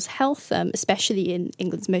people's health, especially in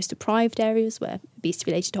England's most deprived areas where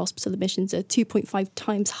obesity-related hospital admissions are 2.5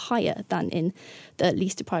 times higher than in the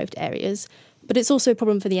least deprived areas. But it's also a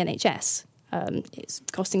problem for the NHS. It's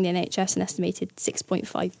costing the NHS an estimated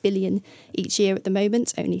 £6.5 billion each year at the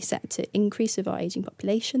moment, only set to increase with our ageing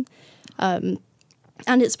population. And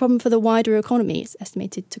it's a problem for the wider economy. It's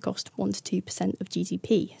estimated to cost 1 to 2% of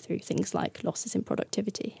GDP through things like losses in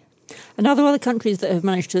productivity. And are there other countries that have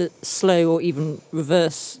managed to slow or even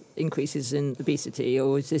reverse increases in obesity,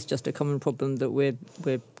 or is this just a common problem that we're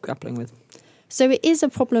grappling with? So it is a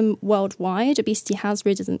problem worldwide. Obesity has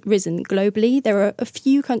risen globally. There are a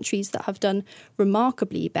few countries that have done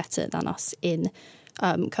remarkably better than us in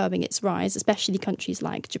curbing its rise, especially countries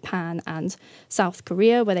like Japan and South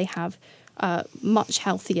Korea, where they have much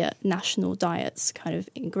healthier national diets kind of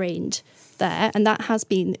ingrained there. And that has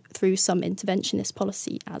been through some interventionist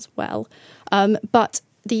policy as well. But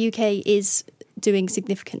the UK is doing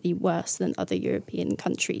significantly worse than other European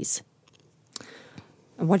countries.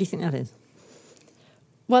 And why do you think that is?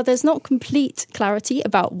 Well, there's not complete clarity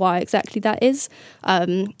about why exactly that is.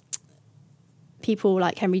 People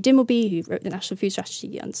like Henry Dimbleby, who wrote the National Food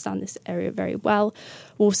Strategy, understand this area very well,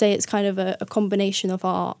 will say it's kind of a combination of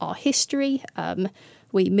our history.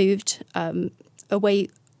 We moved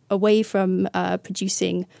away from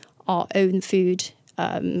producing our own food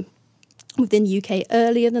within the UK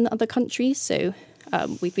earlier than other countries. So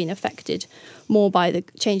we've been affected more by the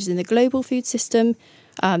changes in the global food system.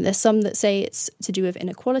 There's some that say it's to do with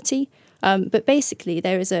inequality. But basically,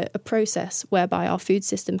 there is a process whereby our food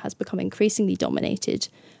system has become increasingly dominated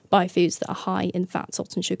by foods that are high in fat,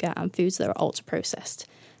 salt and sugar and foods that are ultra-processed.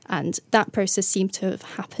 And that process seemed to have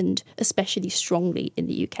happened especially strongly in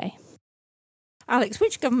the UK. Alex,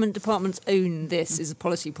 which government departments own this as a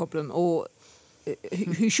policy problem, or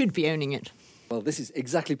who should be owning it? Well, this is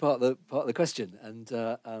exactly part of the question. And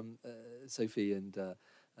Sophie and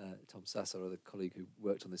Tom Sass, our other colleague who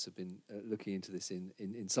worked on this, have been looking into this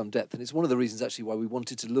in some depth. And it's one of the reasons, actually, why we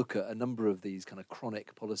wanted to look at a number of these kind of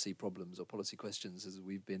chronic policy problems or policy questions, as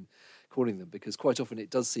we've been calling them, because quite often it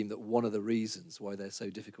does seem that one of the reasons why they're so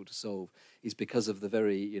difficult to solve is because of the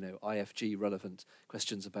very, IFG-relevant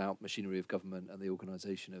questions about machinery of government and the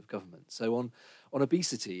organisation of government. So on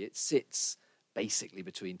obesity, it sits basically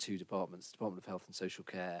between two departments, the Department of Health and Social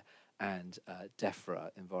Care and DEFRA,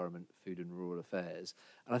 Environment, Food and Rural Affairs.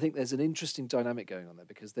 And I think there's an interesting dynamic going on there,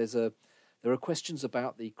 because there's a there are questions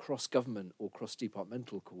about the cross-government or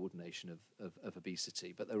cross-departmental coordination of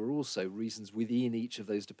obesity, but there are also reasons within each of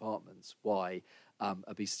those departments why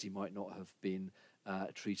obesity might not have been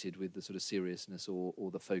treated with the sort of seriousness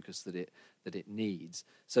or the focus that it needs.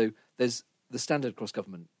 So there's the standard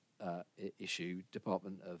cross-government issue.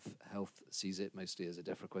 Department of Health sees it mostly as a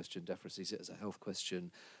DEFRA question. DEFRA sees it as a health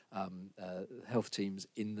question. Health teams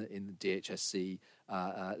in the DHSC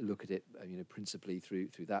look at it, principally through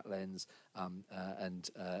that lens, and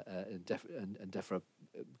DEFRA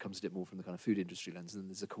comes at it more from the kind of food industry lens. And then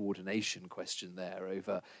there's a coordination question there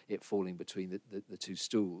over it falling between the two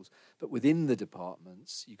stools. But within the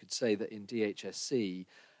departments, you could say that in DHSC,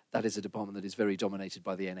 that is a department that is very dominated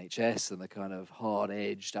by the NHS and the kind of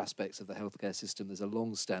hard-edged aspects of the healthcare system. There's a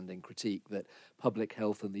long-standing critique that public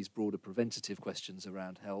health and these broader preventative questions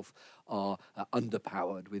around health are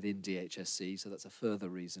underpowered within DHSC. So that's a further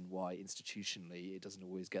reason why institutionally it doesn't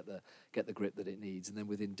always get the grip that it needs. And then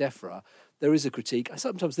within DEFRA, there is a critique. I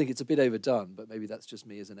sometimes think it's a bit overdone, but maybe that's just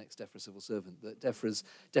me as an ex-DEFRA civil servant, that DEFRA's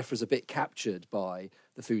a bit captured by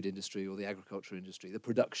the food industry or the agriculture industry, the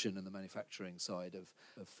production and the manufacturing side of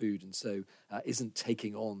food, and so isn't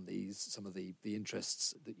taking on some of the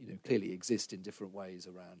interests that clearly exist in different ways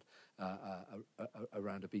around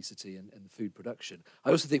obesity and food production. I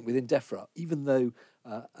also think within DEFRA, even though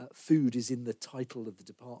food is in the title of the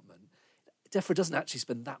department, DEFRA doesn't actually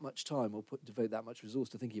spend that much time or devote that much resource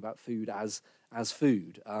to thinking about food as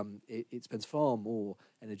food. It spends far more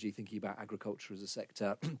energy thinking about agriculture as a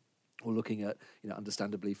sector. Or looking at,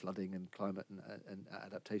 understandably, flooding and climate and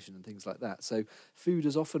adaptation and things like that. So food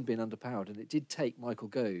has often been underpowered, and it did take Michael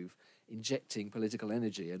Gove injecting political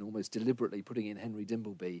energy and almost deliberately putting in Henry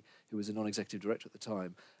Dimbleby, who was a non-executive director at the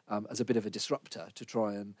time, as a bit of a disruptor to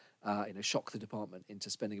try and shock the department into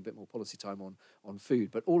spending a bit more policy time on food.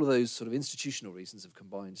 But all of those sort of institutional reasons have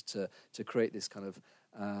combined to create this kind of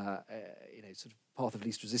sort of path of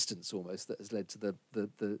least resistance almost that has led to the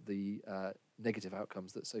negative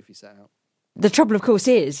outcomes that Sophie set out. The trouble, of course,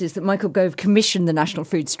 is that Michael Gove commissioned the National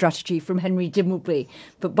Food Strategy from Henry Dimbleby,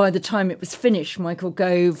 but by the time it was finished, Michael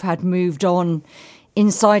Gove had moved on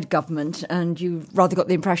inside government, and you rather got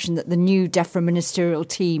the impression that the new DEFRA ministerial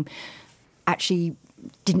team actually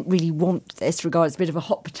didn't really want this, regarded as a bit of a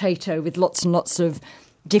hot potato with lots and lots of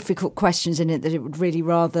difficult questions in it that it would really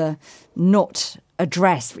rather not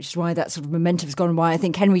address, which is why that sort of momentum has gone, and why I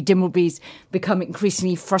think Henry Dimbleby's become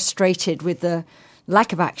increasingly frustrated with the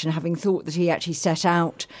lack of action, having thought that he actually set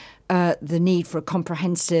out the need for a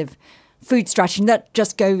comprehensive food strategy. And that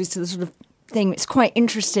just goes to the sort of thing. It's quite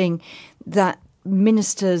interesting that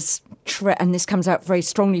ministers, and this comes out very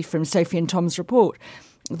strongly from Sophie and Tom's report,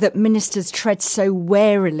 that ministers tread so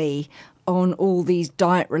warily on all these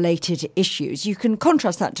diet-related issues. You can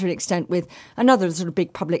contrast that to an extent with another sort of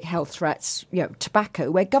big public health threats,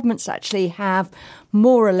 tobacco, where governments actually have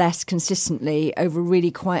more or less consistently over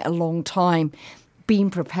really quite a long time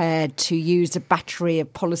been prepared to use a battery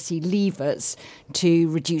of policy levers to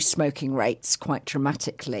reduce smoking rates quite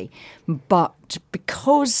dramatically. But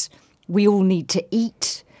because we all need to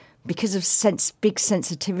eat, because of big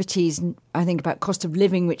sensitivities, I think, about cost of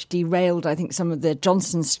living, which derailed, I think, some of the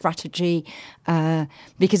Johnson strategy,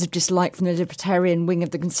 because of dislike from the Libertarian wing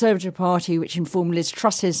of the Conservative Party, which informed Liz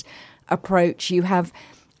Truss's approach, you have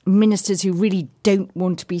ministers who really don't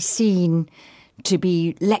want to be seen to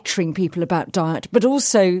be lecturing people about diet, but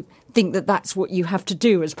also think that that's what you have to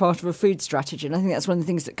do as part of a food strategy. And I think that's one of the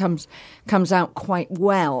things that comes out quite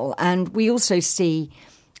well. And we also see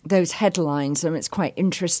those headlines, and it's quite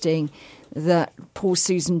interesting that poor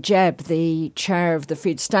Susan Jebb, the chair of the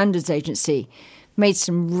Food Standards Agency, made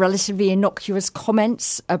some relatively innocuous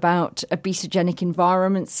comments about obesogenic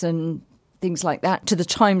environments and things like that to the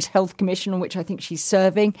Times Health Commission, on which I think she's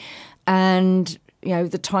serving. And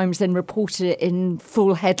the Times then reported it in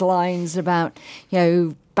full headlines about,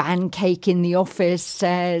 ban cake in the office,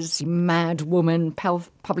 says mad woman,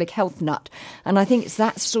 public health nut. And I think it's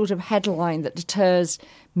that sort of headline that deters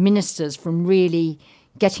ministers from really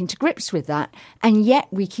getting to grips with that. And yet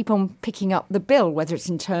we keep on picking up the bill, whether it's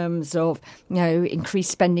in terms of,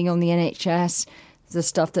 increased spending on the NHS, the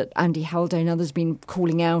stuff that Andy Haldane and others have been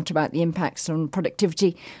calling out about the impacts on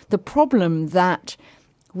productivity. The problem that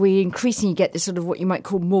we increasingly get this sort of what you might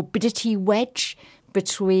call morbidity wedge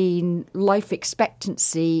between life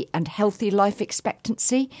expectancy and healthy life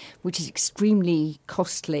expectancy, which is extremely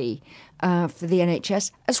costly for the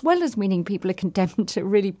NHS, as well as meaning people are condemned to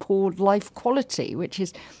really poor life quality, which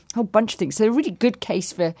is a whole bunch of things. So a really good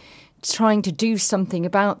case for trying to do something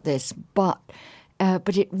about this, but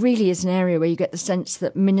it really is an area where you get the sense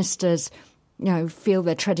that ministers feel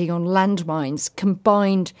they're treading on landmines,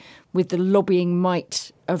 combined with the lobbying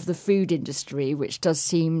might of the food industry, which does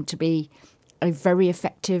seem to be a very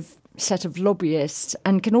effective set of lobbyists,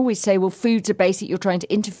 and can always say, well, foods are basic, you're trying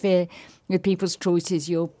to interfere with people's choices,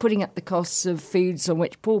 you're putting up the costs of foods on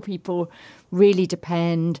which poor people really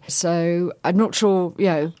depend. So I'm not sure,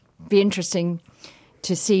 be interesting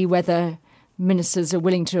to see whether ministers are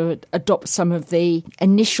willing to adopt some of the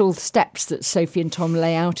initial steps that Sophie and Tom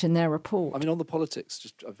lay out in their report. I mean, on the politics,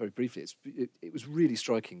 just very briefly, it was really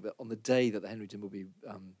striking that on the day that the Henry Dimbleby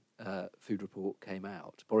food report came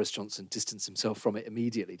out, Boris Johnson distanced himself from it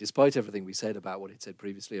immediately, despite everything we said about what he'd said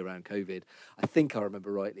previously around COVID. I think I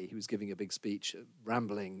remember rightly, he was giving a big speech, a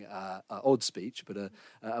rambling, odd speech, but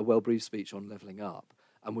a well-briefed speech on levelling up,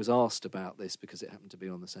 and was asked about this because it happened to be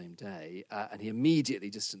on the same day, and he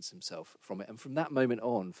immediately distanced himself from it. And from that moment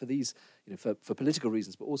on, for these, for political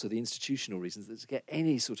reasons, but also the institutional reasons, that to get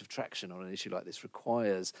any sort of traction on an issue like this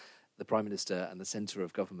requires the Prime Minister and the centre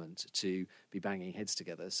of government to be banging heads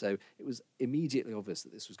together. So it was immediately obvious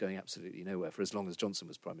that this was going absolutely nowhere for as long as Johnson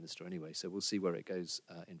was Prime Minister anyway. So we'll see where it goes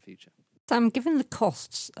in future. Sam, given the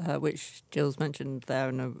costs, which Jill's mentioned there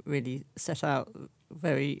and are really set out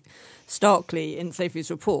very starkly in Sophie's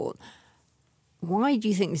report, why do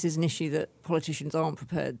you think this is an issue that politicians aren't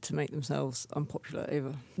prepared to make themselves unpopular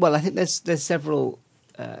over? Well, I think there's several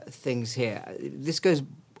things here. This goes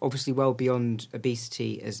obviously well beyond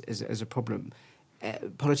obesity as a problem.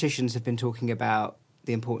 Politicians have been talking about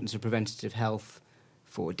the importance of preventative health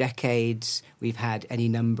for decades. We've had any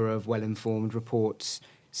number of well-informed reports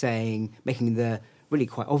making the really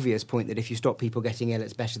quite obvious point that if you stop people getting ill,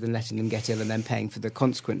 it's better than letting them get ill and then paying for the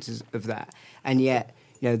consequences of that. And yet,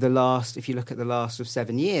 if you look at the last of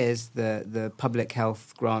 7 years, the public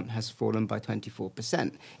health grant has fallen by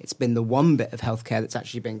 24%. It's been the one bit of healthcare that's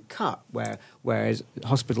actually been cut, whereas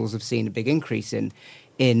hospitals have seen a big increase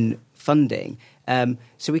in funding.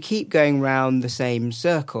 So we keep going round the same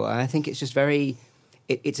circle, and I think it's just very...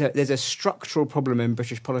 There's a structural problem in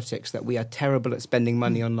British politics that we are terrible at spending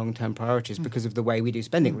money on long-term priorities because of the way we do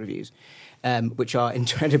spending reviews, which are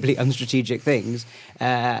incredibly unstrategic things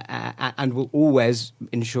and will always,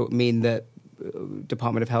 in short, mean that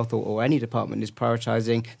Department of Health or any department is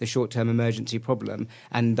prioritising the short-term emergency problem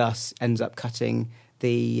and thus ends up cutting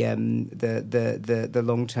the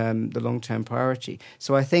long-term priority.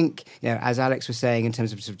 So I think, as Alex was saying, in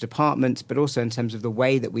terms of departments, but also in terms of the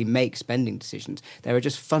way that we make spending decisions, there are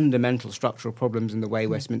just fundamental structural problems in the way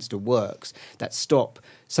Westminster works that stop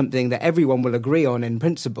something that everyone will agree on in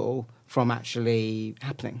principle from actually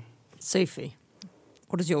happening. Sophie,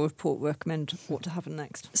 what does your report recommend what to happen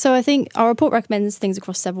next? So I think our report recommends things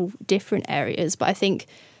across several different areas, but I think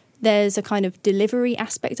there's a kind of delivery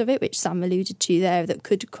aspect of it, which Sam alluded to there, that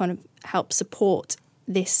could kind of help support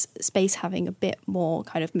this space having a bit more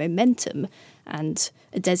kind of momentum and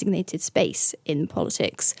a designated space in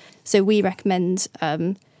politics. So we recommend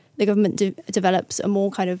the government develops a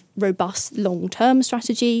more kind of robust long-term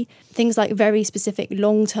strategy, things like very specific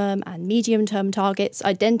long-term and medium-term targets,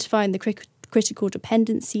 identifying the critical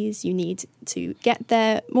dependencies you need to get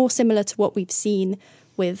there, more similar to what we've seen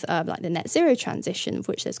with like the net zero transition, of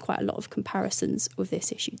which there's quite a lot of comparisons with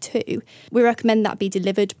this issue too. We recommend that be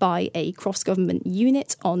delivered by a cross-government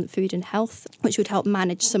unit on food and health, which would help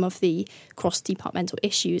manage some of the cross-departmental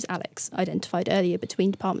issues Alex identified earlier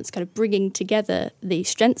between departments, kind of bringing together the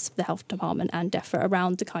strengths of the health department and DEFRA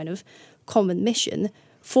around a kind of common mission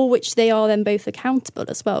for which they are then both accountable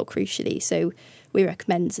as well, crucially. So we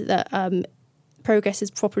recommend that progress is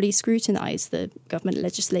properly scrutinised. The government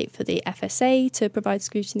legislate for the FSA to provide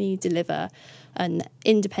scrutiny, deliver an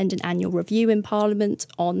independent annual review in Parliament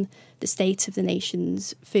on the state of the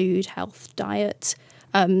nation's food, health, diet,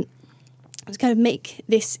 to kind of make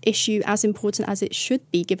this issue as important as it should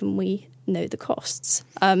be, given we know the costs.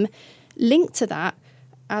 Linked to that,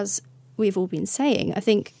 as we've all been saying, I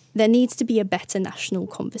think there needs to be a better national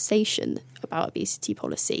conversation about obesity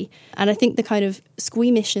policy. And I think the kind of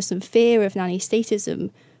squeamishness and fear of nanny statism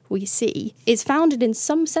we see is founded in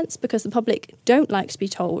some sense because the public don't like to be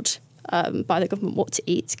told by the government what to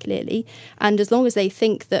eat, clearly. And as long as they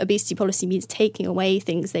think that obesity policy means taking away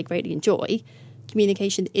things they greatly enjoy,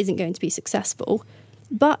 communication isn't going to be successful.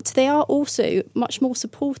 But they are also much more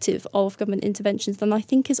supportive of government interventions than I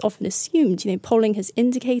think is often assumed. Polling has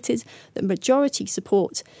indicated that majority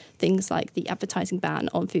support things like the advertising ban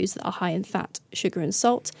on foods that are high in fat, sugar and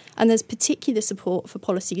salt. And there's particular support for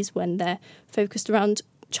policies when they're focused around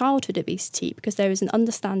childhood obesity, because there is an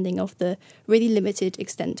understanding of the really limited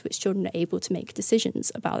extent to which children are able to make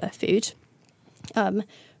decisions about their food.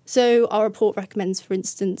 So our report recommends, for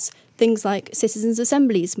instance, things like citizens'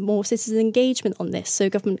 assemblies, more citizen engagement on this, so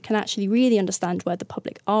government can actually really understand where the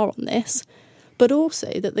public are on this, but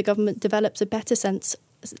also that the government develops a better set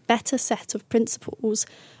of principles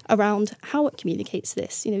around how it communicates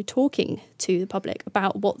this, talking to the public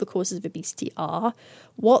about what the causes of obesity are,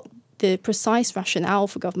 what the precise rationale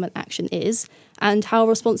for government action is, and how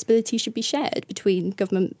responsibility should be shared between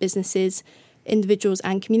government, businesses, individuals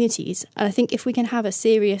and communities. And I think if we can have a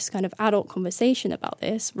serious kind of adult conversation about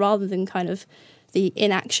this, rather than kind of the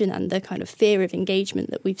inaction and the kind of fear of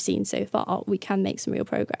engagement that we've seen so far, we can make some real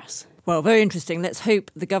progress. Well, very interesting. Let's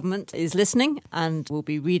hope the government is listening, and we'll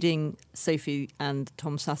be reading Sophie and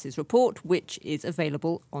Tom Sass's report, which is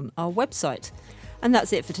available on our website. And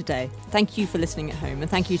that's it for today. Thank you for listening at home,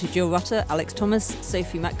 and thank you to Jill Rutter, Alex Thomas,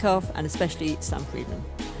 Sophie Metcalfe, and especially Sam Friedman.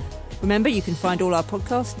 Remember, you can find all our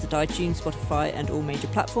podcasts at iTunes, Spotify and all major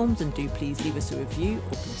platforms, and do please leave us a review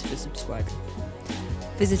or consider subscribing.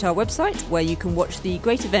 Visit our website where you can watch the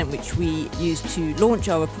great event which we used to launch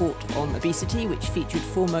our report on obesity, which featured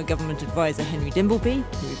former government advisor Henry Dimbleby,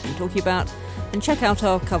 who we've been talking about, and check out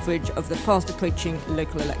our coverage of the fast approaching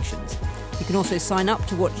local elections. You can also sign up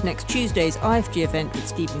to watch next Tuesday's IFG event with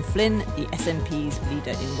Stephen Flynn, the SNP's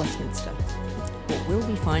leader in Westminster. What will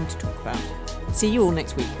be fine to talk about? See you all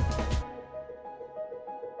next week.